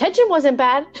 but my intention wasn't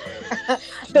bad.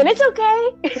 Then it's okay.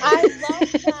 I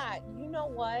love that. You know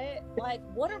what? Like,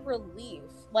 what a relief.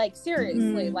 Like,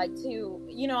 seriously, like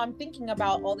I'm thinking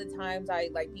about all the times I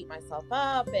like beat myself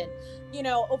up and,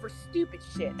 over stupid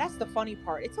shit. That's the funny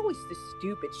part. It's always the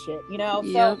stupid shit, Yep.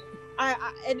 So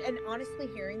and honestly,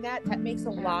 hearing that makes a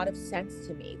lot of sense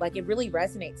to me. Like, it really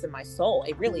resonates in my soul.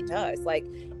 It really does. Like,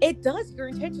 it does. Your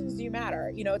intentions do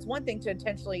matter. It's one thing to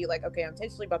intentionally, like, okay, I'm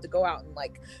intentionally about to go out and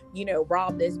like,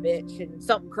 rob this bitch and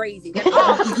something crazy. That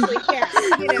obviously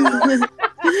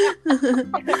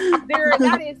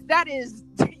that is,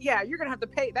 yeah, you're gonna have to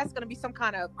pay. That's gonna be some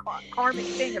kind of karmic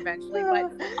thing eventually.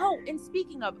 But and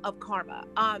speaking of karma,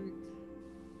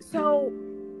 so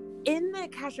in the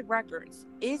Akashic Records,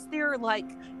 is there like,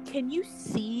 can you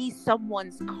see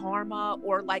someone's karma,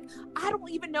 or like, I don't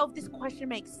even know if this question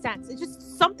makes sense. It's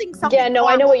just something. Yeah, no,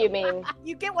 karma. I know what you mean.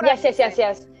 You get what I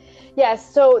mean?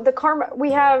 Yes. So the karma,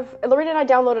 we have, Lorena and I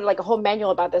downloaded like a whole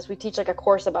manual about this. We teach like a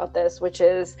course about this, which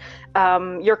is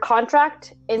your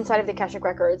contract inside of the Akashic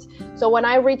Records. So when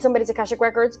I read somebody's Akashic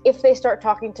Records, if they start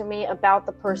talking to me about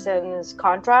the person's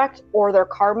contract or their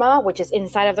karma, which is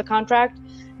inside of the contract,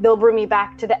 they'll bring me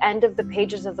back to the end of the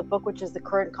pages of the book, which is the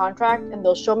current contract, and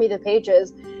they'll show me the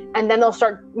pages, and then they'll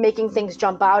start making things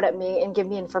jump out at me and give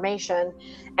me information.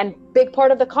 And big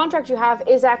part of the contract you have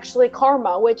is actually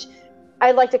karma, which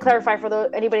I'd like to clarify for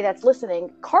anybody that's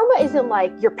listening. Karma isn't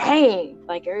like you're paying,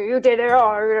 like you did it,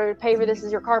 or you're going to pay for this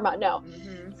is your karma. No.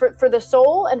 Mm-hmm. For the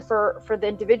soul and for the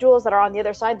individuals that are on the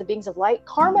other side, the beings of light,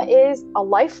 karma is a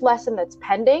life lesson that's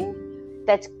pending,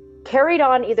 that's carried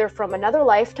on either from another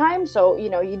lifetime, so you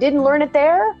didn't learn it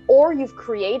there, or you've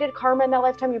created karma in that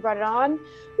lifetime, you brought it on,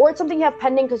 or it's something you have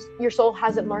pending because your soul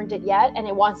hasn't learned it yet and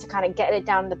it wants to kind of get it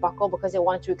down in the buckle because it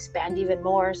wants to expand even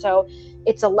more. So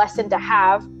it's a lesson to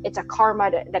have, it's a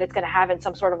karma that it's going to have in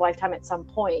some sort of lifetime at some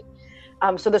point.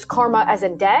 So there's karma as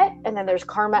in debt, and then there's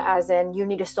karma as in you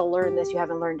need to still learn this, you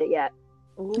haven't learned it yet.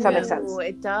 Does that make sense?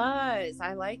 It does.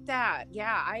 I like that.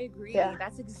 Yeah, I agree. Yeah.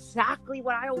 That's exactly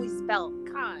what I always felt.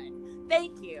 God,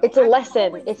 thank you. It's a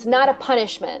lesson. It's not a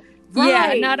punishment.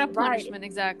 Right, not a punishment. Right.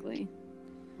 Exactly.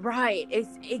 Right.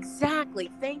 It's exactly.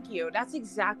 Thank you. That's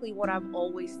exactly what I've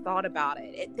always thought about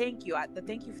it. Thank you.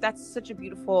 Thank you. That's such a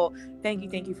beautiful. Thank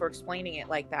you for explaining it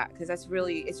like that, because it's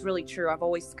really true. I've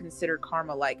always considered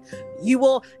karma like you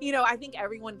will. I think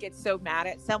everyone gets so mad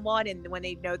at someone, and when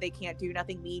they know they can't do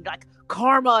nothing mean, like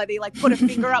karma, they like put a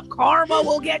finger up. Karma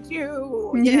will get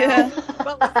you. Yeah.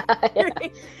 But,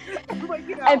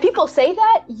 and people say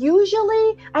that.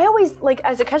 Usually, I always like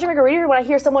as a Akashic Record reader, when I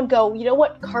hear someone go, you know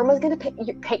what, karma's gonna pay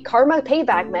karma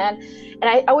payback, man. And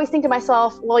I always think to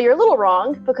myself, well, you're a little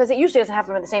wrong, because it usually doesn't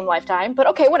happen in the same lifetime, but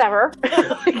okay, whatever.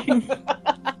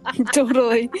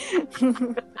 Totally.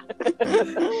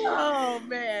 Oh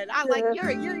man, I like you're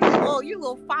a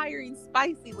little fiery and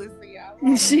spicy, Lucia.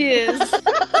 She is.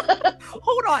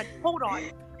 Hold on.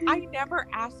 I never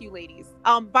asked you ladies.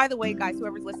 By the way, guys,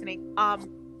 whoever's listening,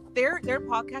 their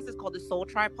podcast is called the Soul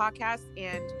Tribe Podcast,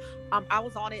 and I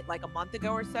was on it like a month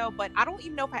ago or so, but I don't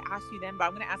even know if I asked you then, but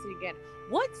I'm gonna ask it again.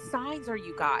 What signs are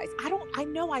you guys? I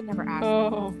know I never asked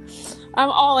you. I'm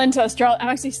all into astrology. I'm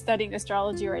actually studying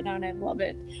astrology right now, and I love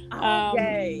it.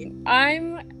 Yay.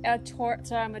 I'm a Taurus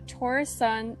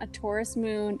sun, a Taurus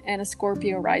moon, and a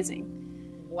Scorpio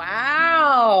rising.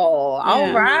 Wow. Yeah.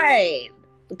 All right.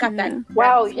 Got that.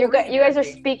 Wow, you guys are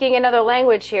speaking another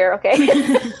language here. Okay.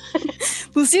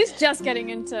 Lucy's just getting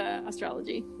into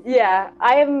astrology. Yeah,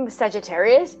 I am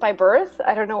Sagittarius by birth.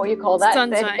 I don't know what you call that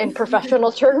in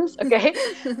professional terms. Okay.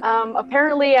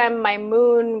 Apparently, my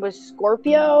moon was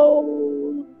Scorpio.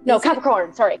 No,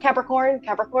 Capricorn. Sorry, Capricorn.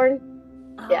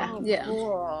 Yeah.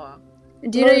 Cool.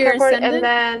 Do you know your ascendant? And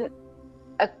then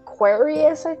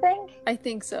Aquarius, I think. I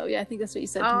think so. Yeah, I think that's what you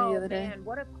said to me the other day. Man,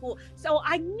 what a cool. So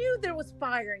I knew there was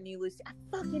fire in you, Lucy. I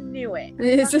fucking knew it.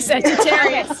 It's a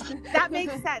Sagittarius. That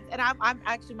makes sense. And I'm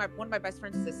actually one of my best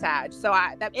friends is a Sag. So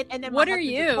and then what my are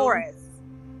husband's you? a Taurus.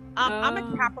 I'm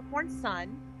a Capricorn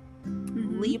sun,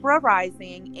 Libra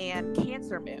rising, and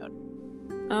Cancer moon.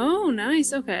 Oh,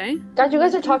 nice. Okay. God, you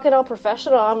guys are talking all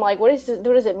professional. I'm like, what does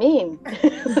it mean?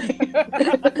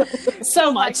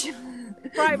 So much.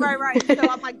 Right. So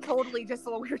I'm like totally just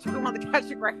we were talking about the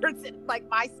Akashic Records, and like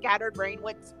my scattered brain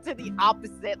went to the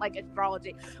opposite, like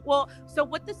astrology. Well, so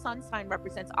what the sun sign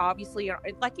represents, obviously, are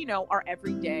like our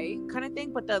everyday kind of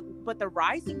thing, but the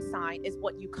rising sign is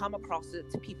what you come across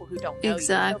to people who don't know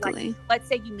exactly. you. So, like, let's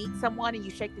say you meet someone and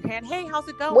you shake their hand. Hey, how's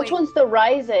it going? Which one's the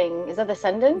rising? Is that the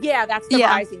ascendant? Yeah, that's the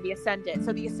rising, the ascendant.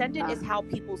 So the ascendant is how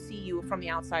people see you from the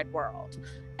outside world.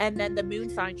 And then the moon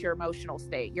sign's your emotional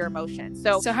state, your emotions.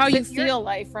 So how you feel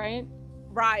life, right?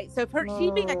 Right. So she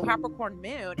being a Capricorn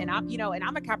moon, and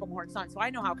I'm a Capricorn sun, so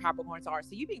I know how Capricorns are. So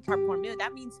you being Capricorn moon,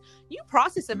 that means you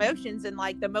process emotions in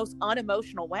like the most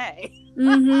unemotional way.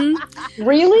 Mm-hmm.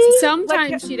 Really?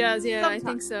 Sometimes she does. Yeah, sometimes. I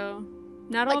think so.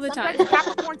 Not all the time.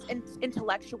 Capricorns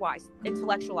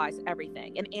intellectualize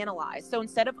everything and analyze. So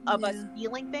instead of us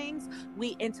feeling things,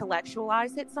 we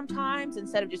intellectualize it sometimes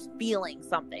instead of just feeling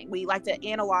something. We like to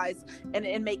analyze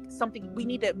and make something. We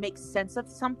need to make sense of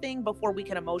something before we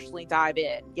can emotionally dive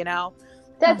in,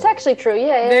 That's actually true.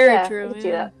 Yeah. Very true. I can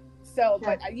do that. So,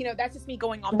 but that's just me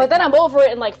going on. But then I'm over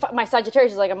it, and like my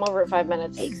Sagittarius is like I'm over it 5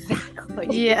 minutes. Exactly.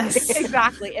 Yes.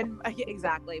 Exactly. And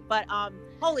exactly. But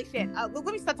holy shit. Let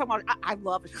me stop talking about. I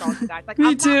love astrology, guys. Like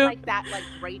Me I'm too. not like that, like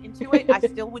right into it. I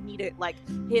still would need to like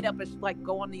hit up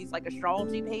go on these like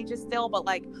astrology pages still. But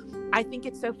like I think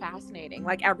it's so fascinating.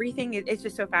 Like everything, it's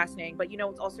just so fascinating. But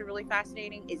what's also really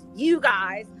fascinating is you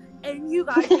guys. And you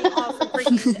guys being awesome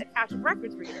freaking Akashic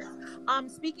Records readers.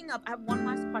 Speaking of, I have one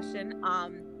last question.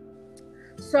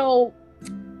 So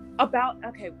about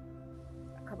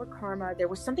cover karma, there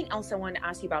was something else I wanted to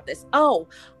ask you about this. So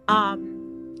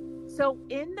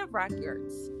in the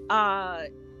records,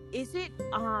 is it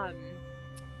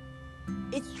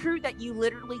it's true that you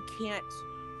literally can't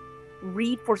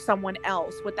read for someone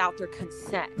else without their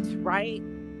consent, right?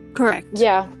 Correct.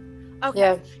 Yeah.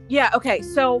 Okay. Yeah, okay.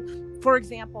 So for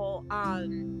example,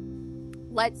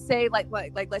 let's say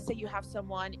let's say you have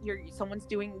someone,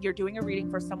 you're doing a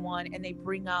reading for someone and they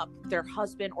bring up their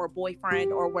husband or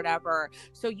boyfriend or whatever.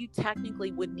 So you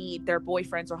technically would need their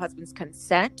boyfriend's or husband's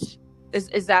consent.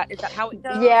 Is that how it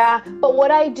goes? Yeah, but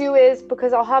what I do is,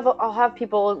 because I'll have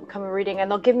people come and reading and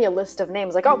they'll give me a list of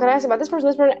names, like, oh, can I ask about this person,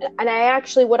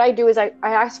 and what I do is I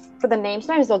ask for the name.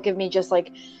 Sometimes they'll give me just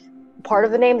like part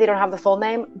of the name, they don't have the full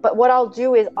name, but what I'll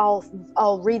do is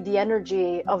I'll read the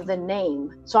energy of the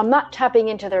name. So I'm not tapping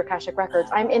into their Akashic Records,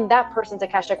 I'm in that person's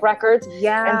Akashic Records,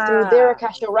 and through their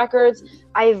Akashic Records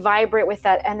I vibrate with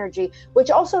that energy, which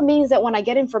also means that when I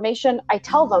get information I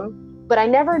tell them, but I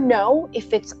never know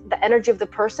if it's the energy of the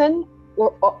person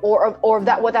or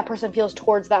that what that person feels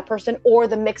towards that person, or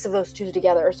the mix of those two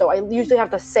together. So I usually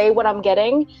have to say what I'm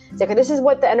getting. Say, okay, this is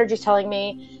what the energy is telling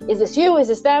me. Is this you? Is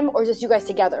this them? Or is this you guys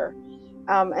together?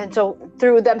 And so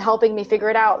through them helping me figure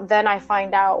it out, then I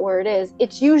find out where it is.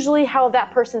 It's usually how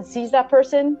that person sees that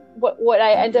person, what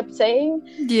I end up saying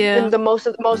in the most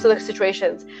of the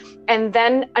situations. And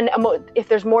then if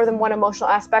there's more than one emotional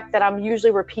aspect, that I'm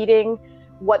usually repeating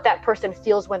what that person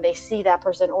feels when they see that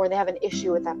person or they have an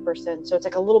issue with that person. So it's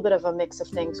like a little bit of a mix of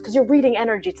things because you're reading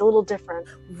energy. It's a little different.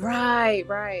 Right.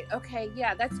 Okay.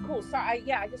 Yeah, that's cool. So I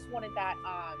just wanted that.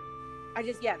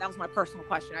 That was my personal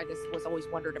question. I just was always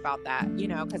wondered about that,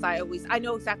 because I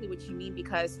know exactly what you mean,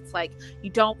 because it's like you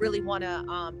don't really want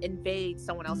to invade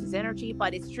someone else's energy,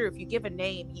 but it's true. If you give a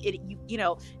name,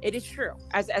 it is true.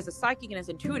 As a psychic and as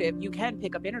intuitive, you can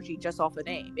pick up energy just off a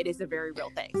name. It is a very real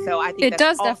thing. So I think it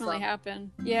does definitely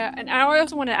happen. Yeah, and I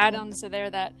also want to add on to there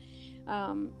that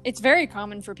it's very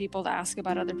common for people to ask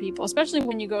about other people, especially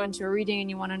when you go into a reading and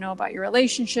you want to know about your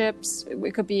relationships.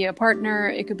 It could be a partner,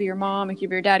 it could be your mom, it could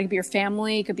be your dad, it could be your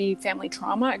family, it could be family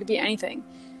trauma, it could be anything.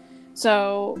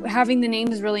 So having the name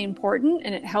is really important,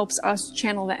 and it helps us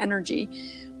channel the energy.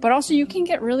 But also you can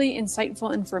get really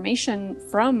insightful information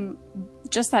from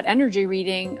just that energy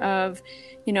reading of,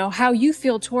 how you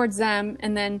feel towards them,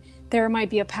 and then there might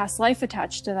be a past life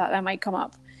attached to that might come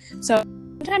up. So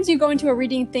sometimes you go into a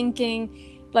reading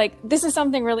thinking, like, this is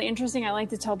something really interesting I like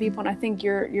to tell people, and I think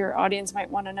your audience might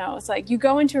want to know. It's like you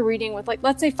go into a reading with, like,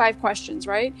 let's say 5 questions,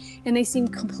 right? And they seem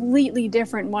completely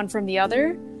different one from the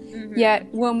other. Mm-hmm.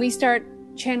 Yet when we start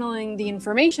channeling the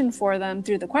information for them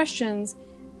through the questions,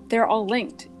 they're all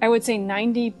linked. I would say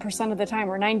 90% of the time,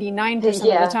 or 99%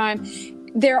 Yeah. of the time,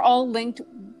 they're all linked.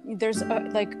 There's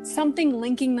like something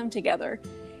linking them together.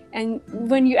 And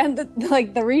when you end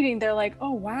the reading, they're like,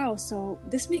 oh wow, so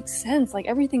this makes sense. Like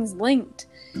everything's linked.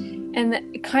 And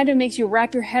it kind of makes you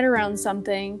wrap your head around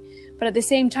something. But at the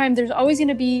same time, there's always going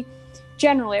to be,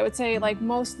 generally, I would say, like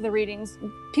most of the readings,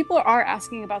 people are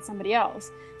asking about somebody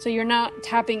else. So you're not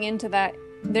tapping into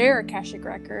their Akashic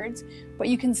records, but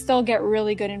you can still get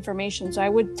really good information. So I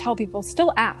would tell people,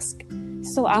 still ask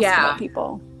about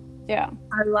people. Yeah.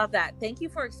 I love that. Thank you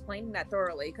for explaining that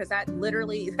thoroughly, because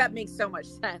that makes so much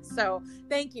sense. So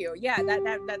thank you. Yeah,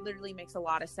 that literally makes a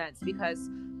lot of sense, because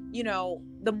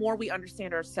the more we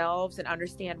understand ourselves and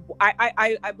understand,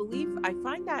 I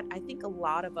find that I think a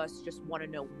lot of us just want to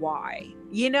know why.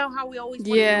 You know how we always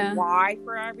want to know why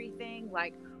for everything,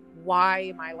 like, why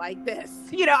am I like this?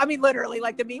 I mean, literally,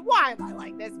 like, to me, why am I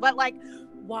like this? But like,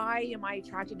 why am I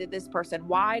attracted to this person?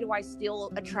 Why do I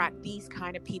still attract these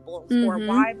kind of people? Mm-hmm. Or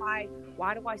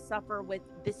why do I suffer with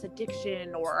this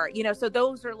addiction? Or, so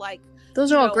those are like,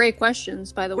 those are all great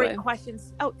questions, by the way. Great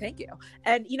questions. Oh, thank you.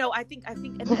 And, I think,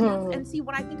 and see,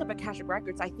 when I think of Akashic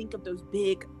Records, I think of those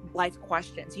big life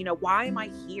questions, why am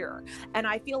I here? And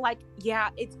I feel like,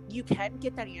 you can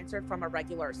get that answered from a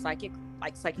regular psychic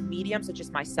medium, such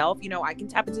as myself, I can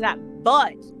tap into that.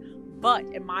 But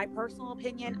in my personal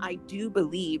opinion, I do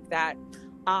believe that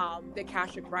the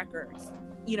Akashic Records,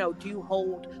 do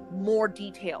hold more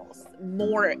details,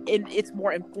 it's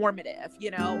more informative,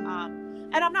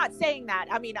 and I'm not saying that.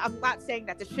 I mean, I'm not saying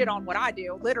that to shit on what I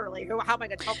do. Literally, how am I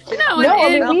going to talk shit? No, I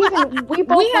mean, we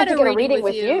both went to get a reading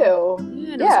with you.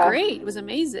 Yeah, it was great. It was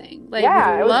amazing. Like, it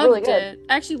was really good. It.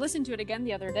 I actually listened to it again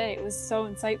the other day. It was so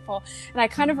insightful, and I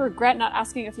kind of regret not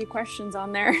asking a few questions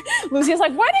on there. Lucy was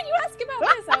like, "Why didn't you ask about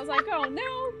this?" I was like, "Oh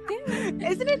no, damn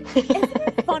it." Isn't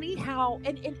it funny how,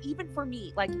 and even for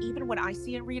me, like, even when I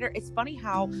see a reader, it's funny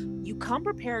how you come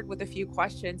prepared with a few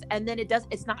questions, and then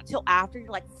it's not till after you're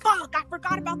like, "Fuck, I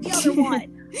forgot about the other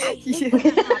one." I hate when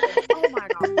that happens. Oh my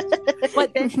gosh.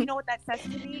 But then, you know what that says to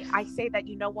me? I say that,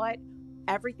 you know what?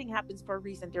 Everything happens for a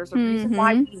reason. There's a reason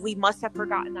why we must have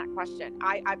forgotten that question.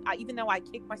 I even though I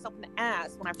kicked myself in the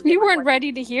ass when I forget, you weren't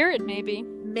ready to hear it. Maybe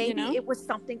it was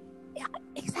something. Yeah,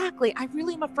 exactly. I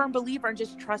really am a firm believer in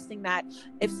just trusting that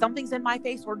if something's in my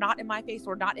face or not in my face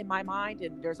or not in my mind,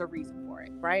 and there's a reason for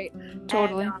it, right?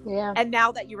 Totally. And, and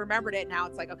now that you remembered it, now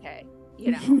it's like, okay,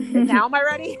 now am I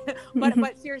ready?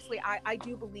 but seriously, I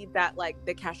do believe that, like,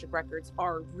 the Akashic Records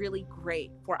are really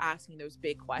great for asking those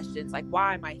big questions, like,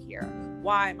 why am I here?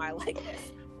 Why am I like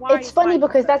this? It's funny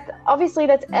because that's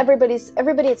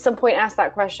everybody at some point asks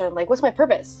that question, like, what's my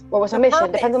purpose or what's my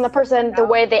mission? Depends on the person, the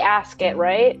way they ask it,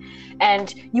 right?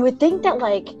 And you would think that,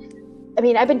 like, I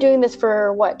mean, I've been doing this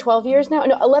for 12 years now?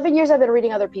 No, 11 years I've been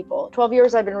reading other people. 12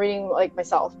 years I've been reading, like,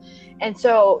 myself. And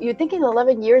so you'd think in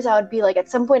 11 years I would be like, at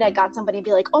some point I got somebody and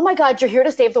be like, oh my God, you're here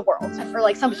to save the world, or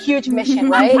like some huge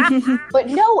mission, right? But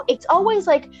no, it's always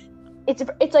like,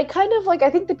 it's like kind of like, I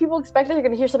think the people expect that you're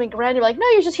going to hear something grand. You're like, no,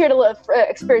 you're just here to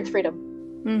experience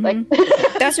freedom. Mm-hmm.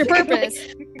 Like, that's your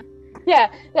purpose. Yeah,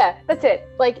 that's it.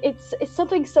 Like, it's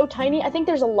something so tiny. I think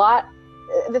there's a lot.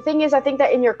 The thing is, I think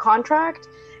that in your contract,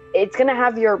 it's going to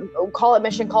have your, call it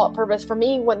mission, call it purpose. For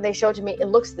me, when they show it to me, it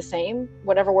looks the same,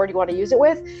 whatever word you want to use it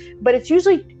with. But it's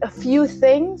usually a few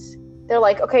things. They're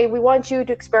like, okay, we want you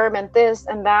to experiment this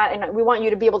and that, and we want you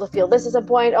to be able to feel this at some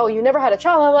point. Oh, you never had a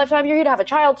child in a lifetime, you're here to have a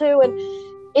child too. And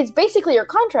it's basically your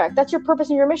contract. That's your purpose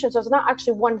and your mission. So it's not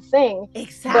actually one thing.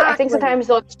 Exactly. But I think sometimes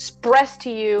they'll express to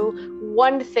you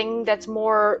one thing that's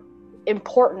more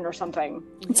important or something.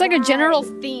 It's like a general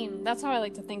theme. That's how I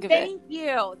like to think of it. Thank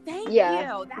you.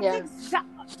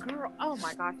 Girl, oh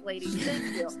my gosh, ladies,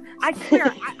 thank you. I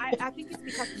swear, I think it's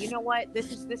because, you know what, this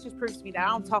just proves to me that I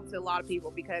don't talk to a lot of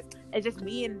people, because it's just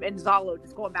me and Zalo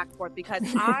just going back and forth, because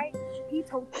he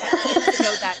told me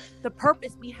that the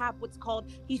purpose we have,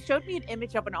 he showed me an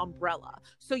image of an umbrella.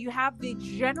 So you have the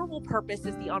general purpose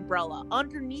is the umbrella.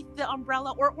 Underneath the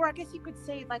umbrella, or I guess you could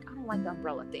say, like, I don't like the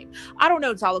umbrella theme. I don't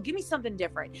know, Zalo, give me something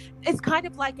different. It's kind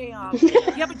of like you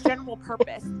have a general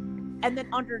purpose. And then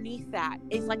underneath that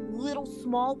is like little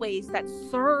small ways that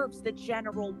serves the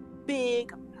general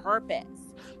big purpose.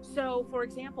 So, for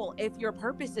example, if your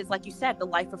purpose is, like you said, the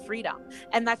life of freedom,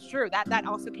 and that's true, that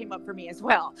also came up for me as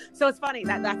well. So it's funny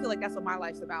that I feel like that's what my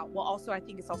life's about. Well, also, I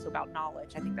think it's also about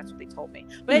knowledge. I think that's what they told me.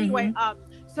 But anyway,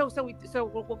 so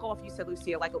we'll go off. You said,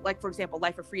 Lucia, like for example,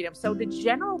 life of freedom. So the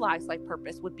generalized life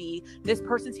purpose would be, this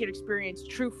person's here to experience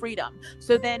true freedom.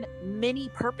 So then many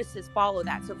purposes follow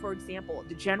that. So, for example,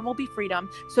 the general will be freedom.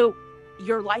 So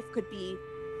your life could be,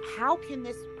 how can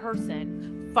this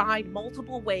person find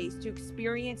multiple ways to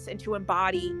experience and to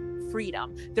embody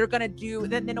freedom. They're going to do,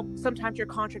 then sometimes your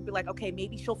contract be like, okay,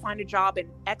 maybe she'll find a job in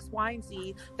X, Y, and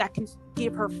Z that can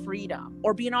give her freedom,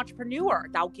 or be an entrepreneur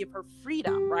that'll give her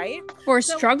freedom, right? Or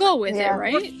struggle with it,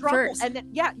 right? Or struggle, first. And then,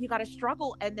 you got to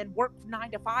struggle and then work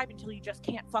 9 to 5 until you just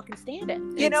can't fucking stand it.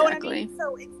 You know what I mean?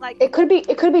 So it's like, it could be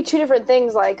 2 different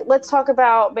things. Like, let's talk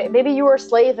about, maybe you were a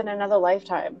slave in another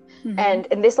lifetime. And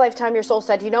in this lifetime, your soul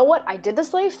said, you know what? I did the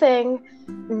slave thing.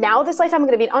 Now this lifetime, I'm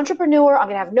going to be an entrepreneur. I'm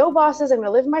going to have no bosses. I'm going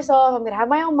to live myself. I'm going to have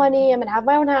my own money. I'm going to have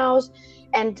my own house.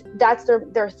 And that's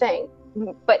their thing.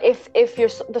 But if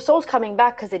the soul's coming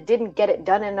back because it didn't get it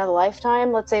done in another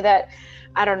lifetime, let's say that,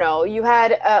 I don't know, you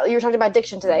had, you were talking about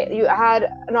addiction today. You had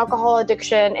an alcohol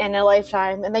addiction in a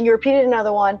lifetime, and then you repeated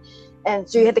another one. And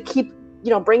so you had to keep,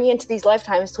 bringing it into these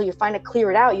lifetimes till you find it,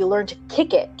 clear it out. You learn to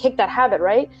kick that habit,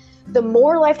 right? The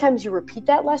more lifetimes you repeat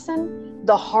that lesson,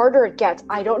 the harder it gets.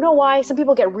 I don't know why. Some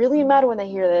people get really mad when they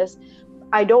hear this.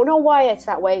 I don't know why it's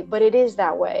that way, but it is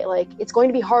that way. Like, it's going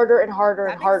to be harder and harder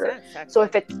and harder. So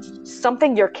if it's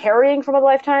something you're carrying from other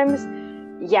lifetimes,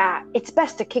 it's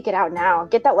best to kick it out now.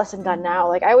 Get that lesson done now.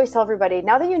 Like, I always tell everybody,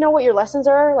 now that you know what your lessons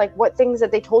are, like what things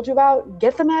that they told you about,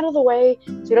 get them out of the way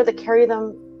so you don't have to carry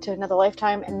them to another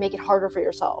lifetime and make it harder for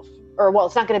yourself. Or, well,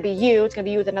 it's not going to be you, it's going to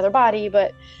be you with another body,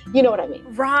 but you know what I mean.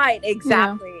 Right,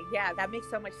 exactly. Yeah, that makes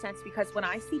so much sense, because when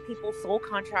I see people's soul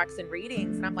contracts and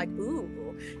readings, and I'm like,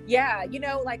 ooh, yeah, I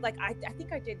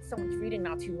think I did someone's reading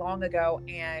not too long ago,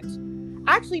 and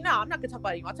actually, no, I'm not going to talk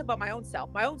about you. I'll talk about my own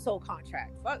self, my own soul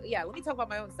contract. Yeah, let me talk about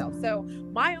my own self. So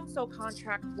my own soul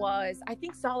contract was, I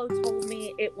think Salo told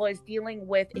me it was dealing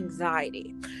with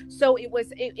anxiety. So it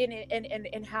was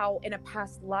in how in a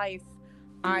past life,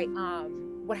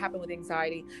 what happened with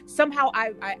anxiety. Somehow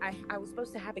I was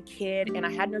supposed to have a kid and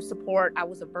I had no support. I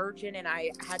was a virgin and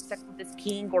I had sex with this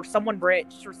king or someone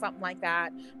rich or something like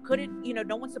that. Couldn't,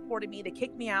 no one supported me. They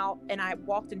kicked me out and I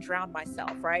walked and drowned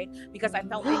myself, right? Because I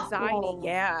felt anxiety.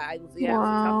 It was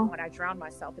tough when I drowned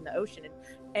myself in the ocean.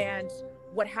 And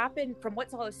what happened, from what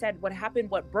Salo said, what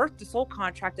birthed the soul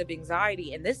contract of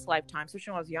anxiety in this lifetime,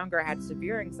 especially when I was younger, I had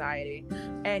severe anxiety.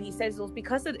 And he says it was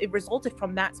because it resulted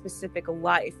from that specific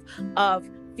life of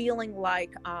feeling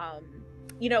like,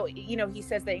 he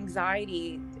says the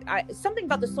anxiety, something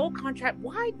about the soul contract.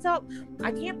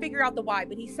 I can't figure out the why,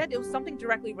 but he said it was something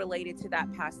directly related to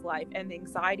that past life, and the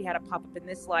anxiety had to pop up in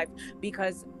this life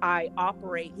because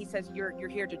he says you're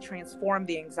here to transform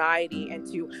the anxiety and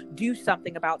to do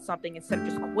something about something instead of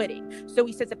just quitting. So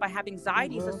he says if I have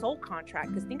anxiety as a soul contract,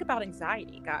 because think about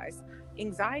anxiety, guys.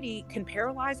 Anxiety can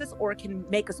paralyze us or it can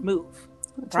make us move.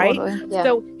 Right? Yeah.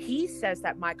 So he says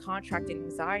that my contract and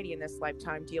anxiety in this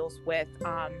lifetime deals with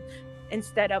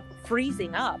instead of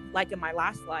freezing up like in my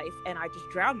last life and I just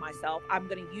drowned myself, I'm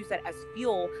going to use that as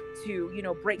fuel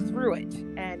to, break through it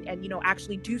and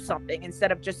actually do something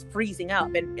instead of just freezing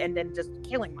up and then just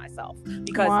killing myself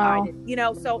because I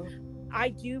didn't, so I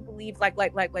do believe like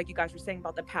you guys were saying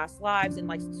about the past lives and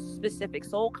like specific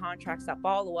soul contracts that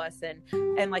follow us,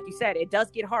 and like you said, it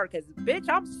does get hard because bitch,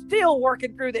 I'm still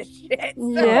working through this shit.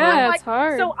 So it's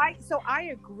hard. So I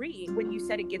agree when you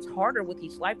said it gets harder with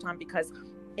each lifetime, because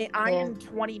I am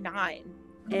 29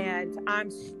 and I'm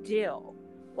still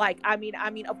I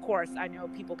mean, of course, I know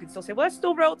people can still say, well, that's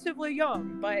still relatively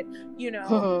young, but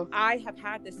I have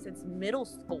had this since middle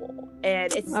school,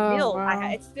 and it's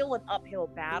it's still an uphill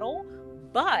battle.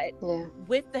 But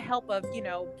with the help of,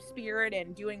 spirit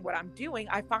and doing what I'm doing,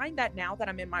 I find that now that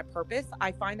I'm in my purpose,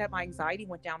 I find that my anxiety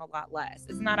went down a lot less.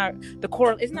 Isn't that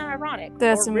ironic?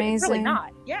 That's amazing. It's really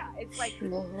not. Yeah. It's like,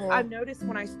 I've noticed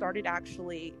when I started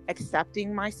actually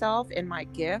accepting myself and my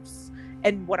gifts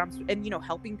and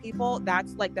helping people,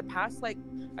 that's like the past,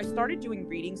 I started doing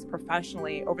readings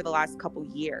professionally over the last couple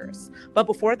years. But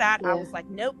before that, I was like,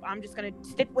 nope, I'm just going to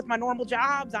stick with my normal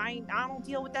jobs. I don't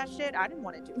deal with that shit. I didn't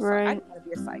want to do I didn't want to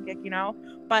be a psychic,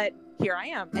 but here I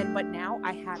am. But now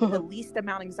I have the least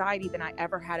amount of anxiety than I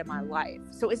ever had in my life.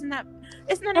 So isn't that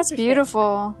that's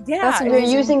beautiful? Yeah. That's you're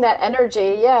using that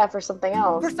energy, for something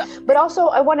else. But also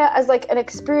I want to, as like an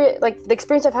experience, like the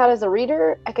experience I've had as a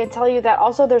reader, I can tell you that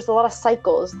also there's a lot of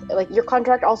cycles. Like your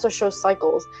contract also shows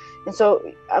cycles. And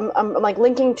so I'm like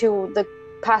linking to the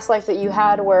past life that you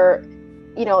had where,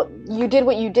 you did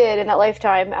what you did in that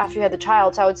lifetime after you had the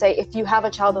child. So I would say if you have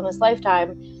a child in this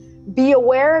lifetime, be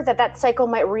aware that cycle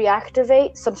might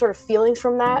reactivate. Some sort of feelings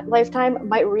from that lifetime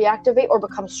might reactivate or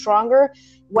become stronger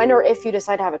when or if you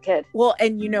decide to have a kid. Well,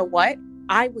 and you know what?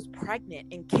 I was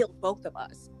pregnant and killed both of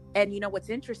us. And what's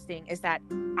interesting is that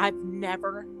I've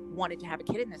never wanted to have a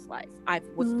kid in this life. I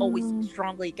was always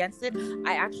strongly against it.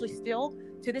 I actually still,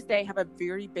 to this day, have a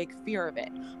very big fear of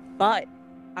it. But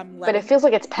But it feels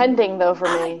like it's pending though for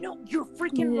me. I know, you're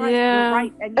freaking right. You're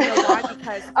right. And you know why?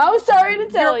 Because I'm sorry to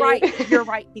tell you. You're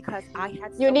right, because I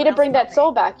had you need to bring that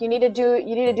soul back. You need to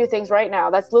do things right now.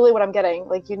 That's literally what I'm getting.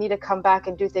 Like, you need to come back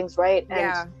and do things right,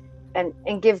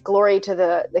 and give glory to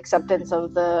the acceptance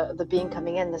of the being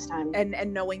coming in this time,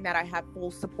 and knowing that I have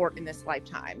full support in this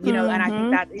lifetime, you know. And I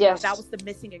think that that was the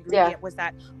missing ingredient, was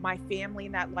that my family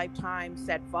in that lifetime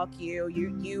said, fuck you,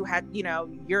 you had, you know,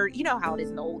 you know how it is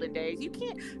in the olden days, you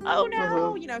can't, oh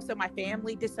no, you know. So my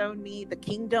family disowned me, the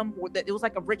kingdom, it was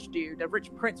like a rich dude, a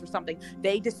rich prince or something,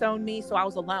 they disowned me, so I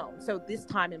was alone. So this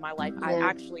time in my life,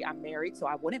 I'm married, so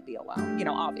I wouldn't be alone, you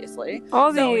know, obviously.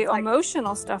 All the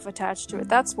emotional stuff attached to it,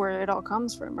 that's where it all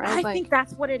comes from, right? I think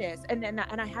that's what it is. And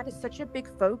I had such a big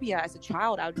phobia as a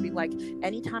child. I would be like,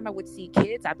 anytime I would see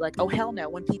kids, I'd be like, oh hell no.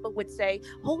 When people would say,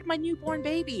 hold my newborn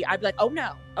baby, I'd be like, oh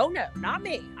no, not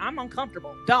me, I'm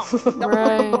uncomfortable, don't put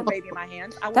my newborn baby in my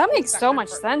hands. That makes so much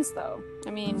sense though. I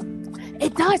mean,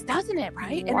 it does, doesn't it?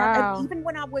 Right. Wow. And even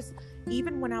when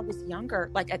I was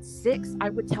younger, like at 6, I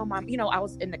would tell mom, you know, I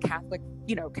was in the Catholic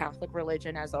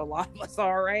religion, as a lot of us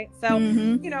are, right? So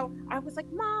you know, I was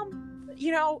like, Mom,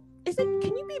 you know, can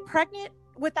you be pregnant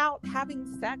without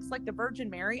having sex like the Virgin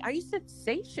Mary? I used to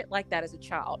say shit like that as a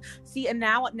child. See, and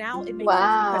now it makes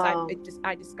sense, because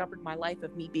I discovered my life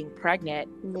of me being pregnant,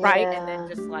 right? And then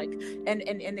just like,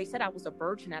 and they said I was a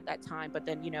virgin at that time, but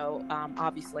then, you know,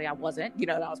 obviously I wasn't, you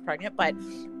know, that I was pregnant. But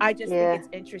I just think it's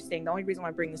interesting. The only reason why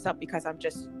I bring this up, because I'm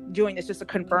just doing this just to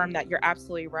confirm that you're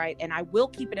absolutely right, and I will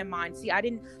keep it in mind. See,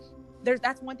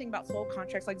 that's one thing about soul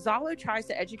contracts. Like, Zalo tries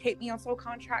to educate me on soul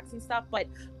contracts and stuff, but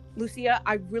Lucia,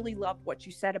 I really loved what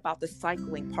you said about the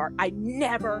cycling part. I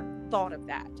never thought of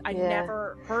that. I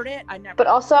never heard it. But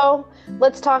also,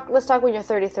 let's talk when you're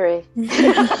 33.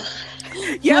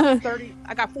 Yeah, 30.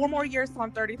 I got 4 more years till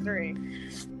I'm 33.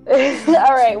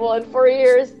 All right. Well, in 4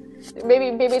 years,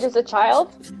 maybe just a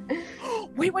child.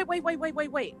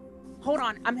 Wait. Hold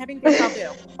on. I'm having deja vu.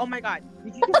 Oh my God.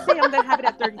 Did you just say I'm gonna have it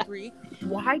at 33?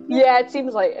 Why? Yeah, it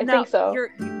seems like. I think so.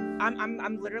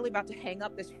 I'm literally about to hang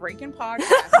up this freaking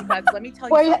podcast, because let me tell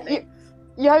you something.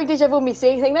 You having deja vu me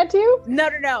saying that to you?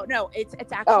 No. It's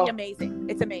actually amazing.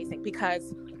 It's amazing,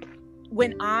 because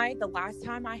the last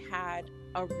time I had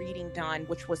a reading done,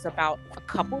 which was about a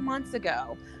couple months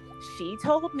ago, she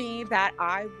told me that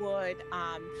I would,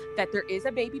 that there is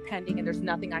a baby pending and there's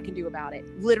nothing I can do about it.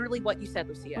 Literally what you said,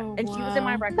 Lucia. Oh, and wow. she was in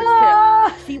my records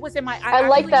too. She was in my. I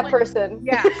like that person.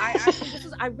 Yeah,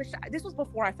 I wish this was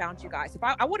before I found you guys. If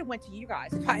I would have went to you guys,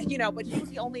 but she was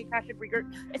the only Akashic reader.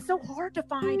 It's so hard to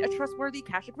find a trustworthy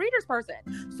Akashic readers person.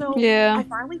 So I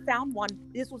finally found one.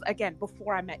 This was, again,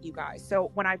 before I met you guys.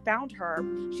 So when I found her,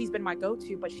 she's been my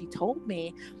go-to. But she told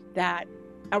me that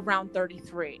around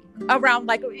 33, around,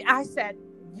 like, I said,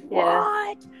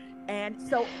 what? And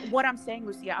so what I'm saying,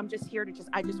 Lucia, I'm just here to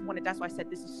that's why I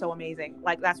said this is so amazing.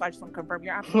 Like, that's why I just want to confirm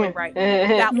you're absolutely right.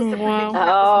 That was the prediction that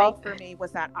was made for me,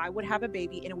 was that I would have a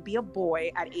baby and it would be a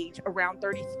boy at age around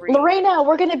 33. Lorena,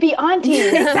 we're going to be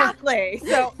aunties. Exactly.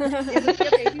 So it would be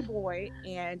a baby boy,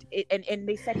 and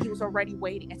they said he was already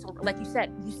waiting. And so, like you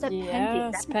said pending.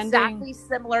 That's pending. Exactly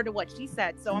similar to what she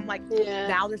said. So I'm like,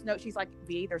 now she's like,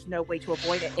 V, there's no way to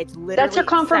avoid it. It's literally. That's your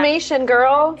confirmation,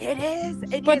 girl. It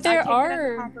is. But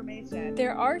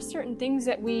there are certain things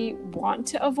that we want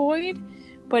to avoid,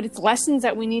 but it's lessons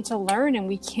that we need to learn, and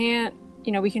we can't,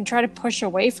 we can try to push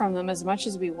away from them as much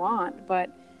as we want, but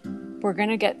we're going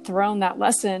to get thrown that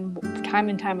lesson time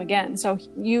and time again. So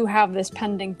you have this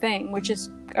pending thing, which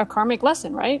is a karmic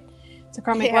lesson, right? It's a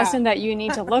karmic lesson that you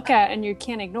need to look at and you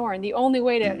can't ignore. And the only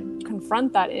way to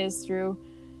confront that is through,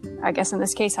 I guess in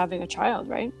this case, having a child,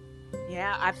 right?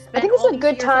 Yeah, I think this is a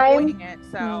good time. It,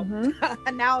 so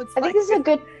now it's. I think this is a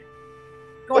good.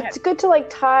 Go ahead. It's good to like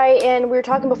tie in. We were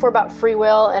talking before about free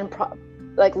will and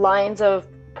lines of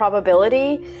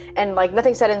probability, and like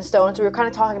nothing set in stone. So we were kind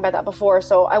of talking about that before.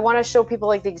 So I want to show people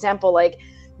like the example, like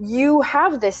you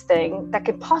have this thing that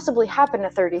could possibly happen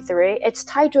at 33. It's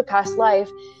tied to a past life,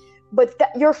 but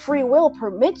your free will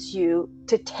permits you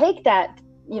to take that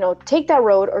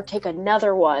road or take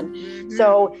another one. Mm-hmm.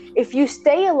 So if you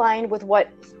stay aligned with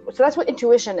so that's what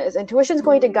intuition is. Intuition is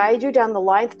going to guide you down the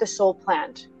line that the soul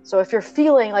planned. So if you're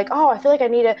feeling like, I feel like I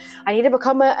need to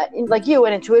become like you,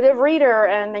 an intuitive reader,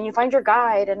 and then you find your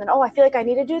guide, and then, I feel like I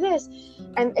need to do this.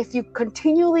 And if you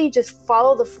continually just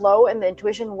follow the flow and the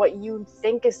intuition, what you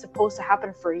think is supposed to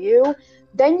happen for you,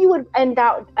 then you would end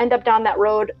up down that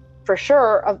road for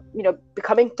sure of,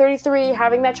 becoming 33,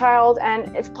 having that child,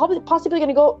 and it's probably possibly going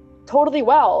to go totally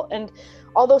well. And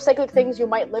all those cyclic things, you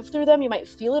might live through them, you might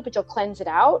feel it, but you'll cleanse it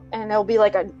out, and it'll be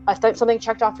like something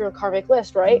checked off your karmic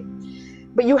list, right?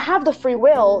 But you have the free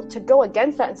will to go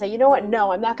against that and say, you know what?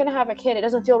 No, I'm not going to have a kid. It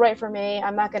doesn't feel right for me.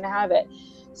 I'm not going to have it.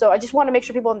 So I just want to make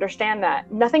sure people understand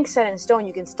that nothing's set in stone.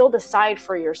 You can still decide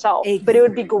for yourself, but it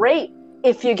would be great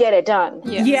if you get it done.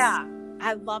 Yes. Yeah.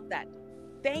 I love that.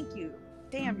 Thank you.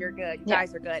 Damn, you're good. You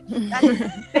guys are good.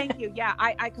 Thank you. Yeah,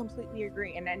 I completely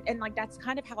agree. And like, that's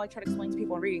kind of how I try to explain to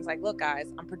people in readings. Like, look,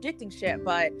 guys, I'm predicting shit,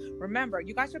 but remember,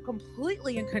 you guys are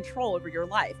completely in control over your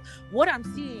life. What I'm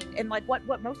seeing, and like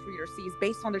what most readers see, is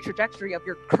based on the trajectory of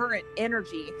your current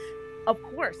energy. Of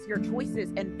course, your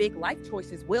choices and big life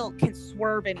choices can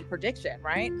swerve any prediction,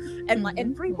 right? And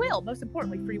and free will, most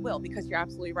importantly, free will, because you're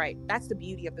absolutely right. That's the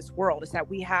beauty of this world, is that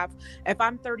we have, if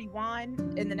I'm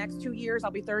 31, in the next 2 years,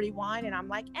 I'll be 31, and I'm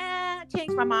like,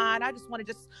 change my mind. I just want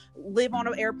to just live on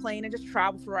an airplane and just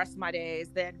travel for the rest of my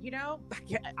days. Then,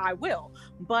 I will.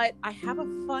 But I have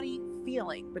a funny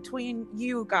feeling between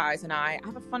you guys and I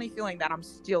have a funny feeling that I'm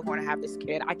still going to have this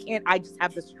kid. I just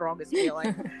have the strongest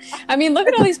feeling. I mean, look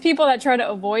at all these people that try to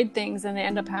avoid things and they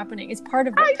end up happening. It's part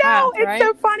of the path, it's right?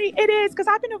 so funny. It is, because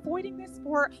I've been avoiding this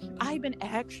I've been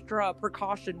extra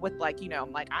precaution with, like,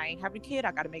 I'm like, I ain't having a kid.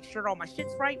 I got to make sure all my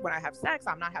shit's right when I have sex.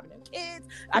 I'm not having no kids.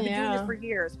 I've been doing this for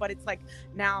years, but it's like,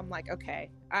 now I'm like, okay,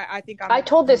 I think I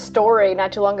told this story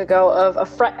not too long ago of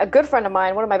a good friend of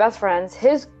mine, one of my best friends,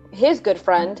 his good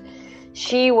friend.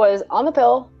 She was on the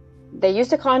pill, they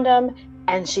used a condom,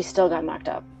 and she still got knocked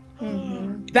up.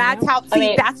 That's how.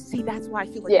 That's why I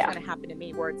feel like it's going to happen to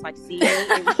me. Where it's like, it's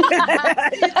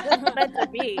just meant to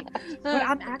be. But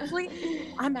I'm actually,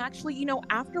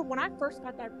 after when I first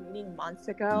got that reading months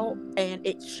ago, and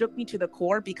it shook me to the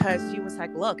core, because she was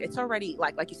like, "Look, it's already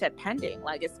like you said, pending.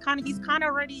 Like he's kind of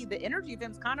already, the energy of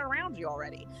him's kind of around you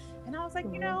already." And I was like,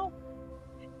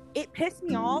 it pissed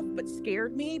me off, but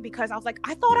scared me, because I was like,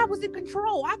 I thought I was in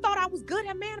control. I thought I was good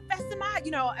at manifesting my,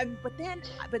 but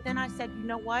then I said, you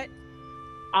know what?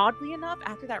 Oddly enough,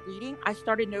 after that reading, I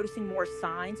started noticing more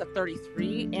signs of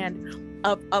 33 and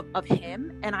of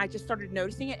him. And I just started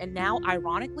noticing it. And now,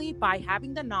 ironically, by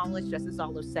having the knowledge, just as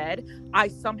Zalo said, I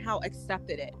somehow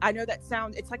accepted it. I know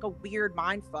it's like a weird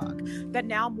mind fuck, that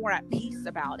now I'm more at peace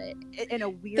about it in a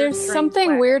weird, there's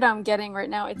something weird I'm getting right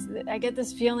now. I get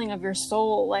this feeling of your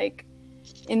soul, like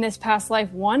in this past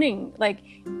life, wanting, like,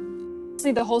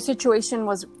 the whole situation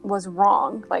was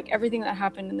wrong. Like, everything that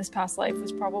happened in this past life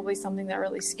was probably something that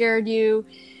really scared you,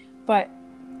 but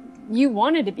you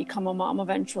wanted to become a mom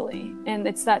eventually. And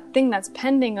it's that thing that's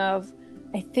pending of,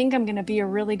 I think I'm going to be a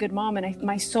really good mom, and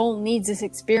my soul needs this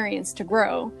experience to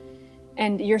grow.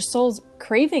 And your soul's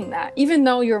craving that, even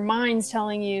though your mind's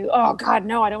telling you, oh God,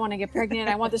 no, I don't want to get pregnant.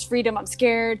 I want this freedom. I'm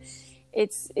scared.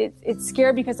 It's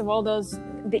scared because of all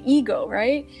the ego,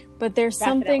 right? But there's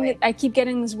something, I keep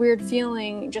getting this weird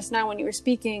feeling just now when you were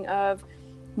speaking of,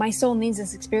 my soul needs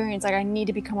this experience. Like, I need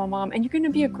to become a mom, and you're going to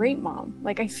be a great mom.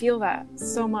 Like, I feel that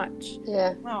so much.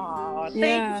 Yeah. Aww,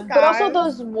 thanks, guys. But also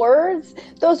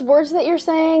those words that you're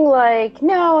saying, like,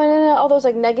 no, all those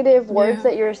like negative words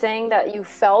that you're saying that you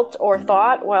felt or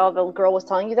thought while the girl was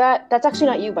telling you that's actually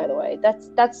not you, by the way.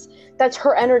 That's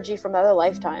her energy from the other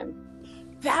lifetime.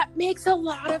 That makes a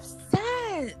lot of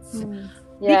sense.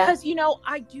 Yeah. Because,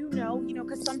 I do know,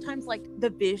 because sometimes, like, the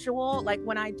visual, like,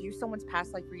 when I do someone's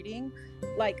past life reading,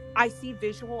 like, I see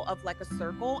visual of, like, a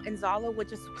circle, and Zala would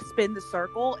just spin the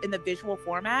circle in the visual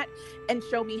format and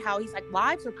show me how he's like,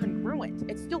 lives are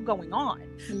congruent. It's still going on.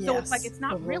 Yes. So it's like, it's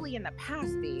not really in the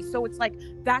past me. So it's like,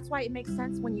 that's why it makes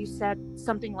sense when you said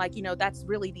something like, that's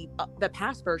really the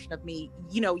past version of me,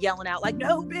 yelling out like,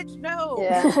 no, bitch, no.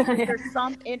 Yeah.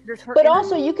 There's her but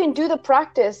also, you can do the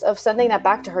practice of sending that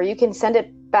back to her. You can send it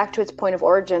back to its point of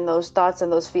origin, those thoughts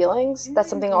and those feelings. That's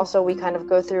something also we kind of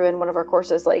go through in one of our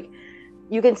courses. Like,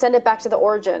 you can send it back to the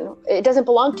origin. It doesn't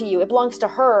belong to you. It belongs to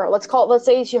her. Let's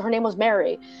say her name was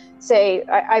Mary. Say,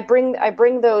 I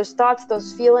bring those thoughts,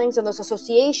 those feelings, and those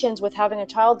associations with having a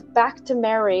child back to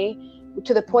Mary,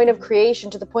 to the point of creation,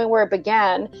 to the point where it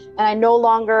began, and I no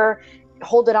longer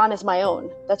hold it on as my own.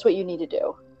 That's what you need to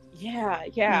do.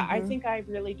 Yeah. I think I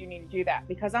really do need to do that,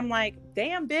 because I'm like,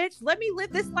 damn, bitch, let me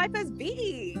live this life as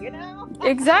B,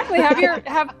 Exactly.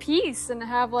 Have peace and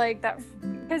have, like, that,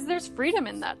 because there's freedom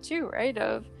in that too, right?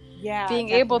 Of being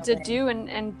able to do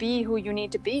and be who you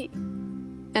need to be.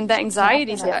 And the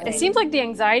anxiety, it seems like the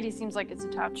anxiety seems like it's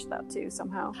attached to that too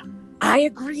somehow. I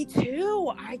agree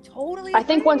too. I totally agree. I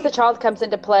think once the child comes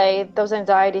into play, those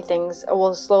anxiety things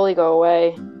will slowly go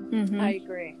away. I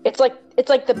agree. It's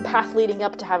like the path leading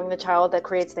up to having the child that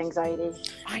creates the anxiety.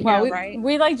 I know, right?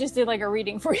 We like just did like a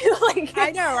reading for you. Like,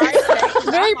 I know, right?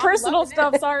 Very personal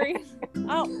stuff. Sorry.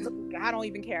 Oh, I don't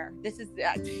even care. This is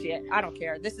shit. I don't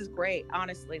care. This is great.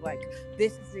 Honestly, like,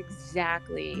 this is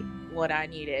exactly what I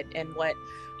needed, and what,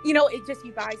 it just,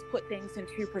 you guys put things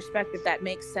into perspective that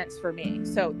makes sense for me.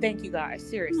 So thank you guys.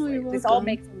 Seriously. This all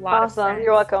makes a lot of sense.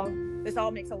 You're welcome. This all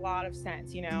makes a lot of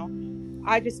sense,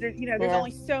 I just, there's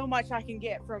only so much I can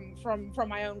get from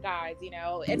my own guides,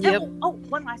 And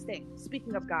one last thing.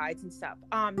 Speaking of guides and stuff,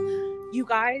 you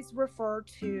guys refer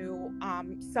to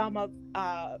some of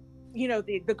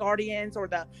the guardians or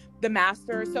the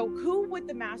masters. So who would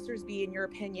the masters be in your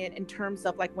opinion in terms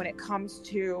of like when it comes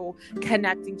to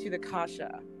connecting to the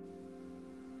Kasha?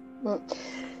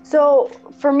 So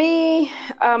for me,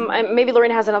 maybe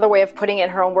Lorena has another way of putting it in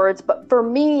her own words, but for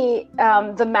me,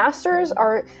 the masters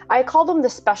I call them the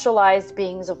specialized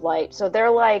beings of light. So they're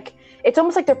like, it's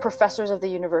almost like they're professors of the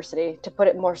university, to put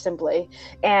it more simply.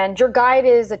 And your guide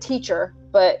is a teacher,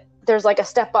 but there's like a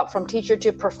step up from teacher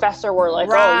to professor, where like,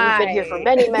 oh, you've been here for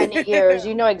many, many years.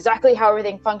 You know exactly how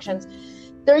everything functions.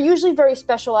 They're usually very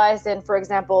specialized in, for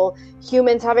example,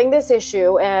 humans having this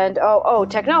issue, and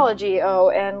technology,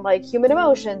 and like human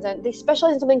emotions, and they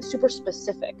specialize in something super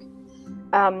specific.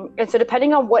 And so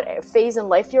depending on what phase in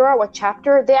life you're at, what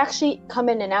chapter, they actually come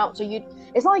in and out. So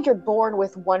it's not like you're born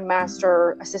with one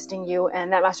master assisting you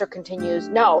and that master continues.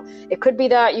 No, it could be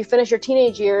that you finish your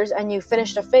teenage years and you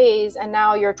finished a phase, and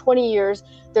now you're 20 years,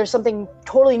 there's something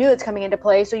totally new that's coming into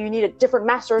play. So you need different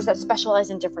masters that specialize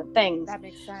in different things. That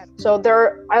makes sense. So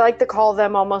I like to call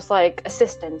them almost like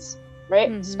assistants, right?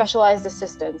 Mm-hmm. Specialized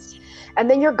assistants. And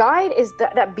then your guide is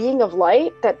that being of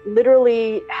light that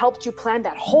literally helped you plan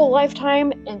that whole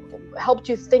lifetime and helped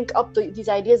you think up these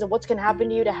ideas of what's going to happen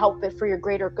to you to help it for your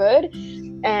greater good.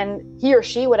 And he or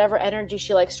she, whatever energy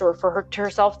she likes to refer to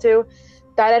herself to,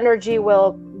 that energy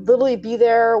will literally be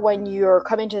there when you're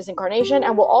coming to this incarnation,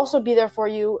 and will also be there for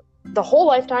you the whole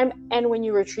lifetime and when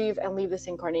you retrieve and leave this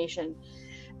incarnation.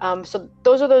 So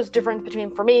those are those differences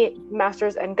between, for me,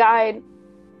 masters and guide.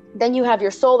 Then you have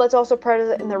your soul that's also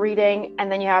present in the reading, and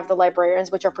then you have the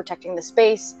librarians, which are protecting the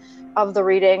space of the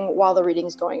reading while the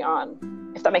reading's going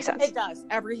on, if that makes sense. It does.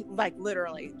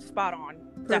 Literally spot on.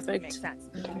 Perfect. Definitely makes sense.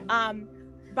 Okay.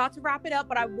 About to wrap it up,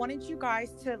 but I wanted you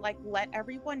guys to let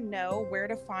everyone know where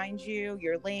to find you,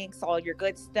 your links, all your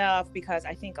good stuff, because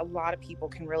I think a lot of people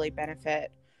can really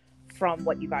benefit from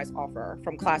what you guys offer,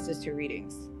 from classes to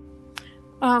readings.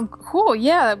 Cool.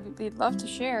 Yeah, we'd love to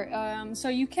share. So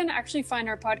you can actually find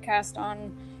our podcast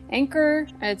on Anchor.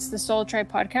 It's the Soul Tribe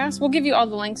podcast. We'll give you all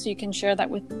the links so you can share that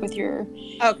with your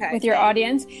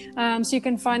audience. So you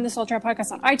can find the Soul Tribe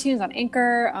podcast on iTunes, on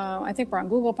Anchor. I think we're on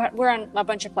Google. We're on a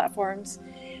bunch of platforms.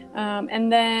 And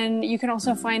then you can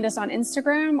also find us on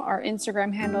Instagram. Our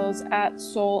Instagram handles at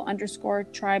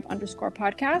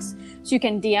soul_tribe_podcast. So you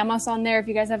can DM us on there if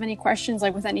you guys have any questions,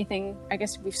 like with anything I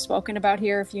guess we've spoken about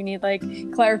here. If you need like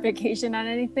clarification on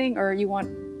anything, or you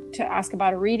want to ask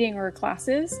about a reading or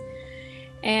classes.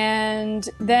 And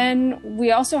then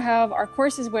we also have our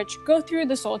courses, which go through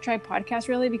the Soul Tribe podcast,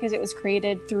 really, because it was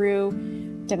created through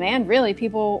demand, really.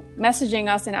 People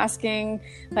messaging us and asking,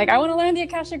 like, I want to learn the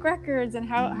Akashic Records, and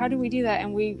how do we do that?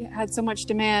 And we had so much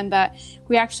demand that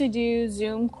we actually do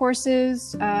Zoom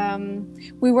courses.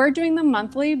 We were doing them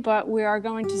monthly, but we are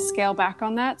going to scale back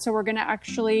on that. So we're going to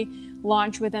actually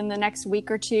launch within the next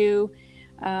week or two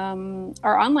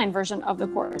our online version of the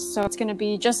course. So it's going to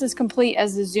be just as complete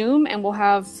as the Zoom, and we'll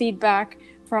have feedback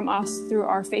from us through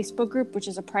our Facebook group, which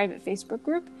is a private Facebook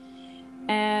group.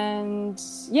 And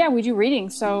yeah, we do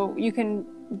readings. So you can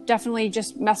definitely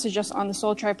just message us on the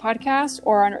Soul Tribe podcast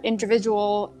or on our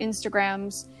individual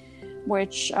Instagrams,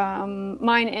 which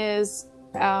mine is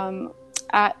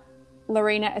at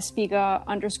Lorena Espiga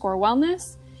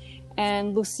 _wellness.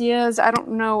 And Lucia's, I don't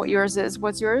know what yours is.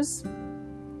 What's yours?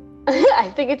 I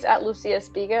think it's at Lucia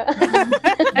Espiga.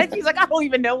 And she's like, I don't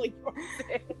even know what yours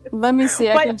is. Let me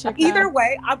see. I can check. Either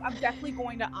way, I'm definitely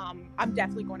going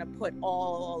to put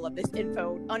all of this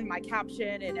info on my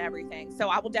caption and everything. So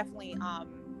I will definitely write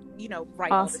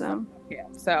awesome. All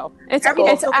this stuff. So it's at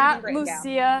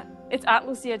Lucia. It's at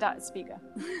Lucia.Espiga.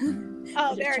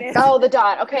 Oh, there it is. Oh, the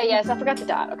dot. Okay, yes, I forgot the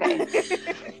dot. Okay.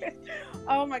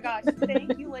 Oh my gosh.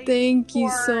 Thank you, ladies. Thank you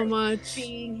so much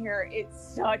being here.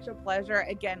 It's such a pleasure.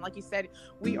 Again, like you said,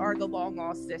 we are the long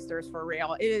lost sisters for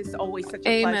real. It is always such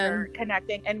a pleasure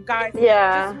connecting. And guys,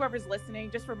 just whoever's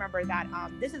listening, just remember that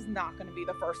this is not going to be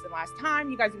the first and last time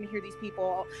you guys are going to hear these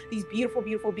people, these beautiful,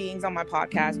 beautiful beings on my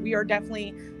podcast. We are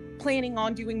definitely planning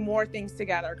on doing more things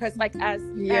together, because as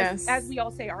we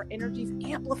all say, our energies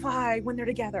amplify when they're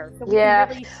together. So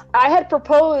I had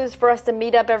proposed for us to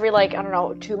meet up every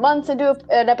 2 months and do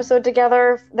an episode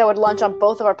together that would launch on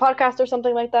both of our podcasts or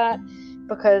something like that,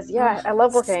 because I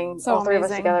love working So all three of us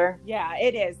amazing. together. Yeah,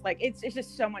 it is. Like it's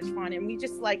just so much fun, and we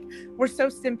just like we're so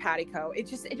simpatico. It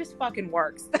just fucking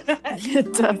works.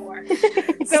 It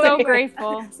does. So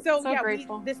Grateful. So So yeah,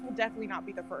 grateful. this will definitely not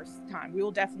be the first time. We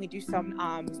will definitely do some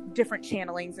different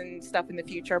channelings and stuff in the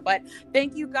future. But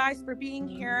thank you guys for being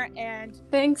here, and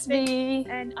Thanks, V.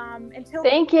 and until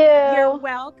Thank you. you're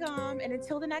welcome. And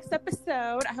until the next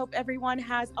episode, I hope everyone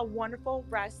has a wonderful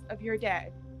rest of your day.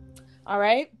 All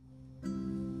right. Bye.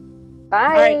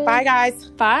 All right. Bye, guys.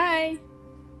 Bye.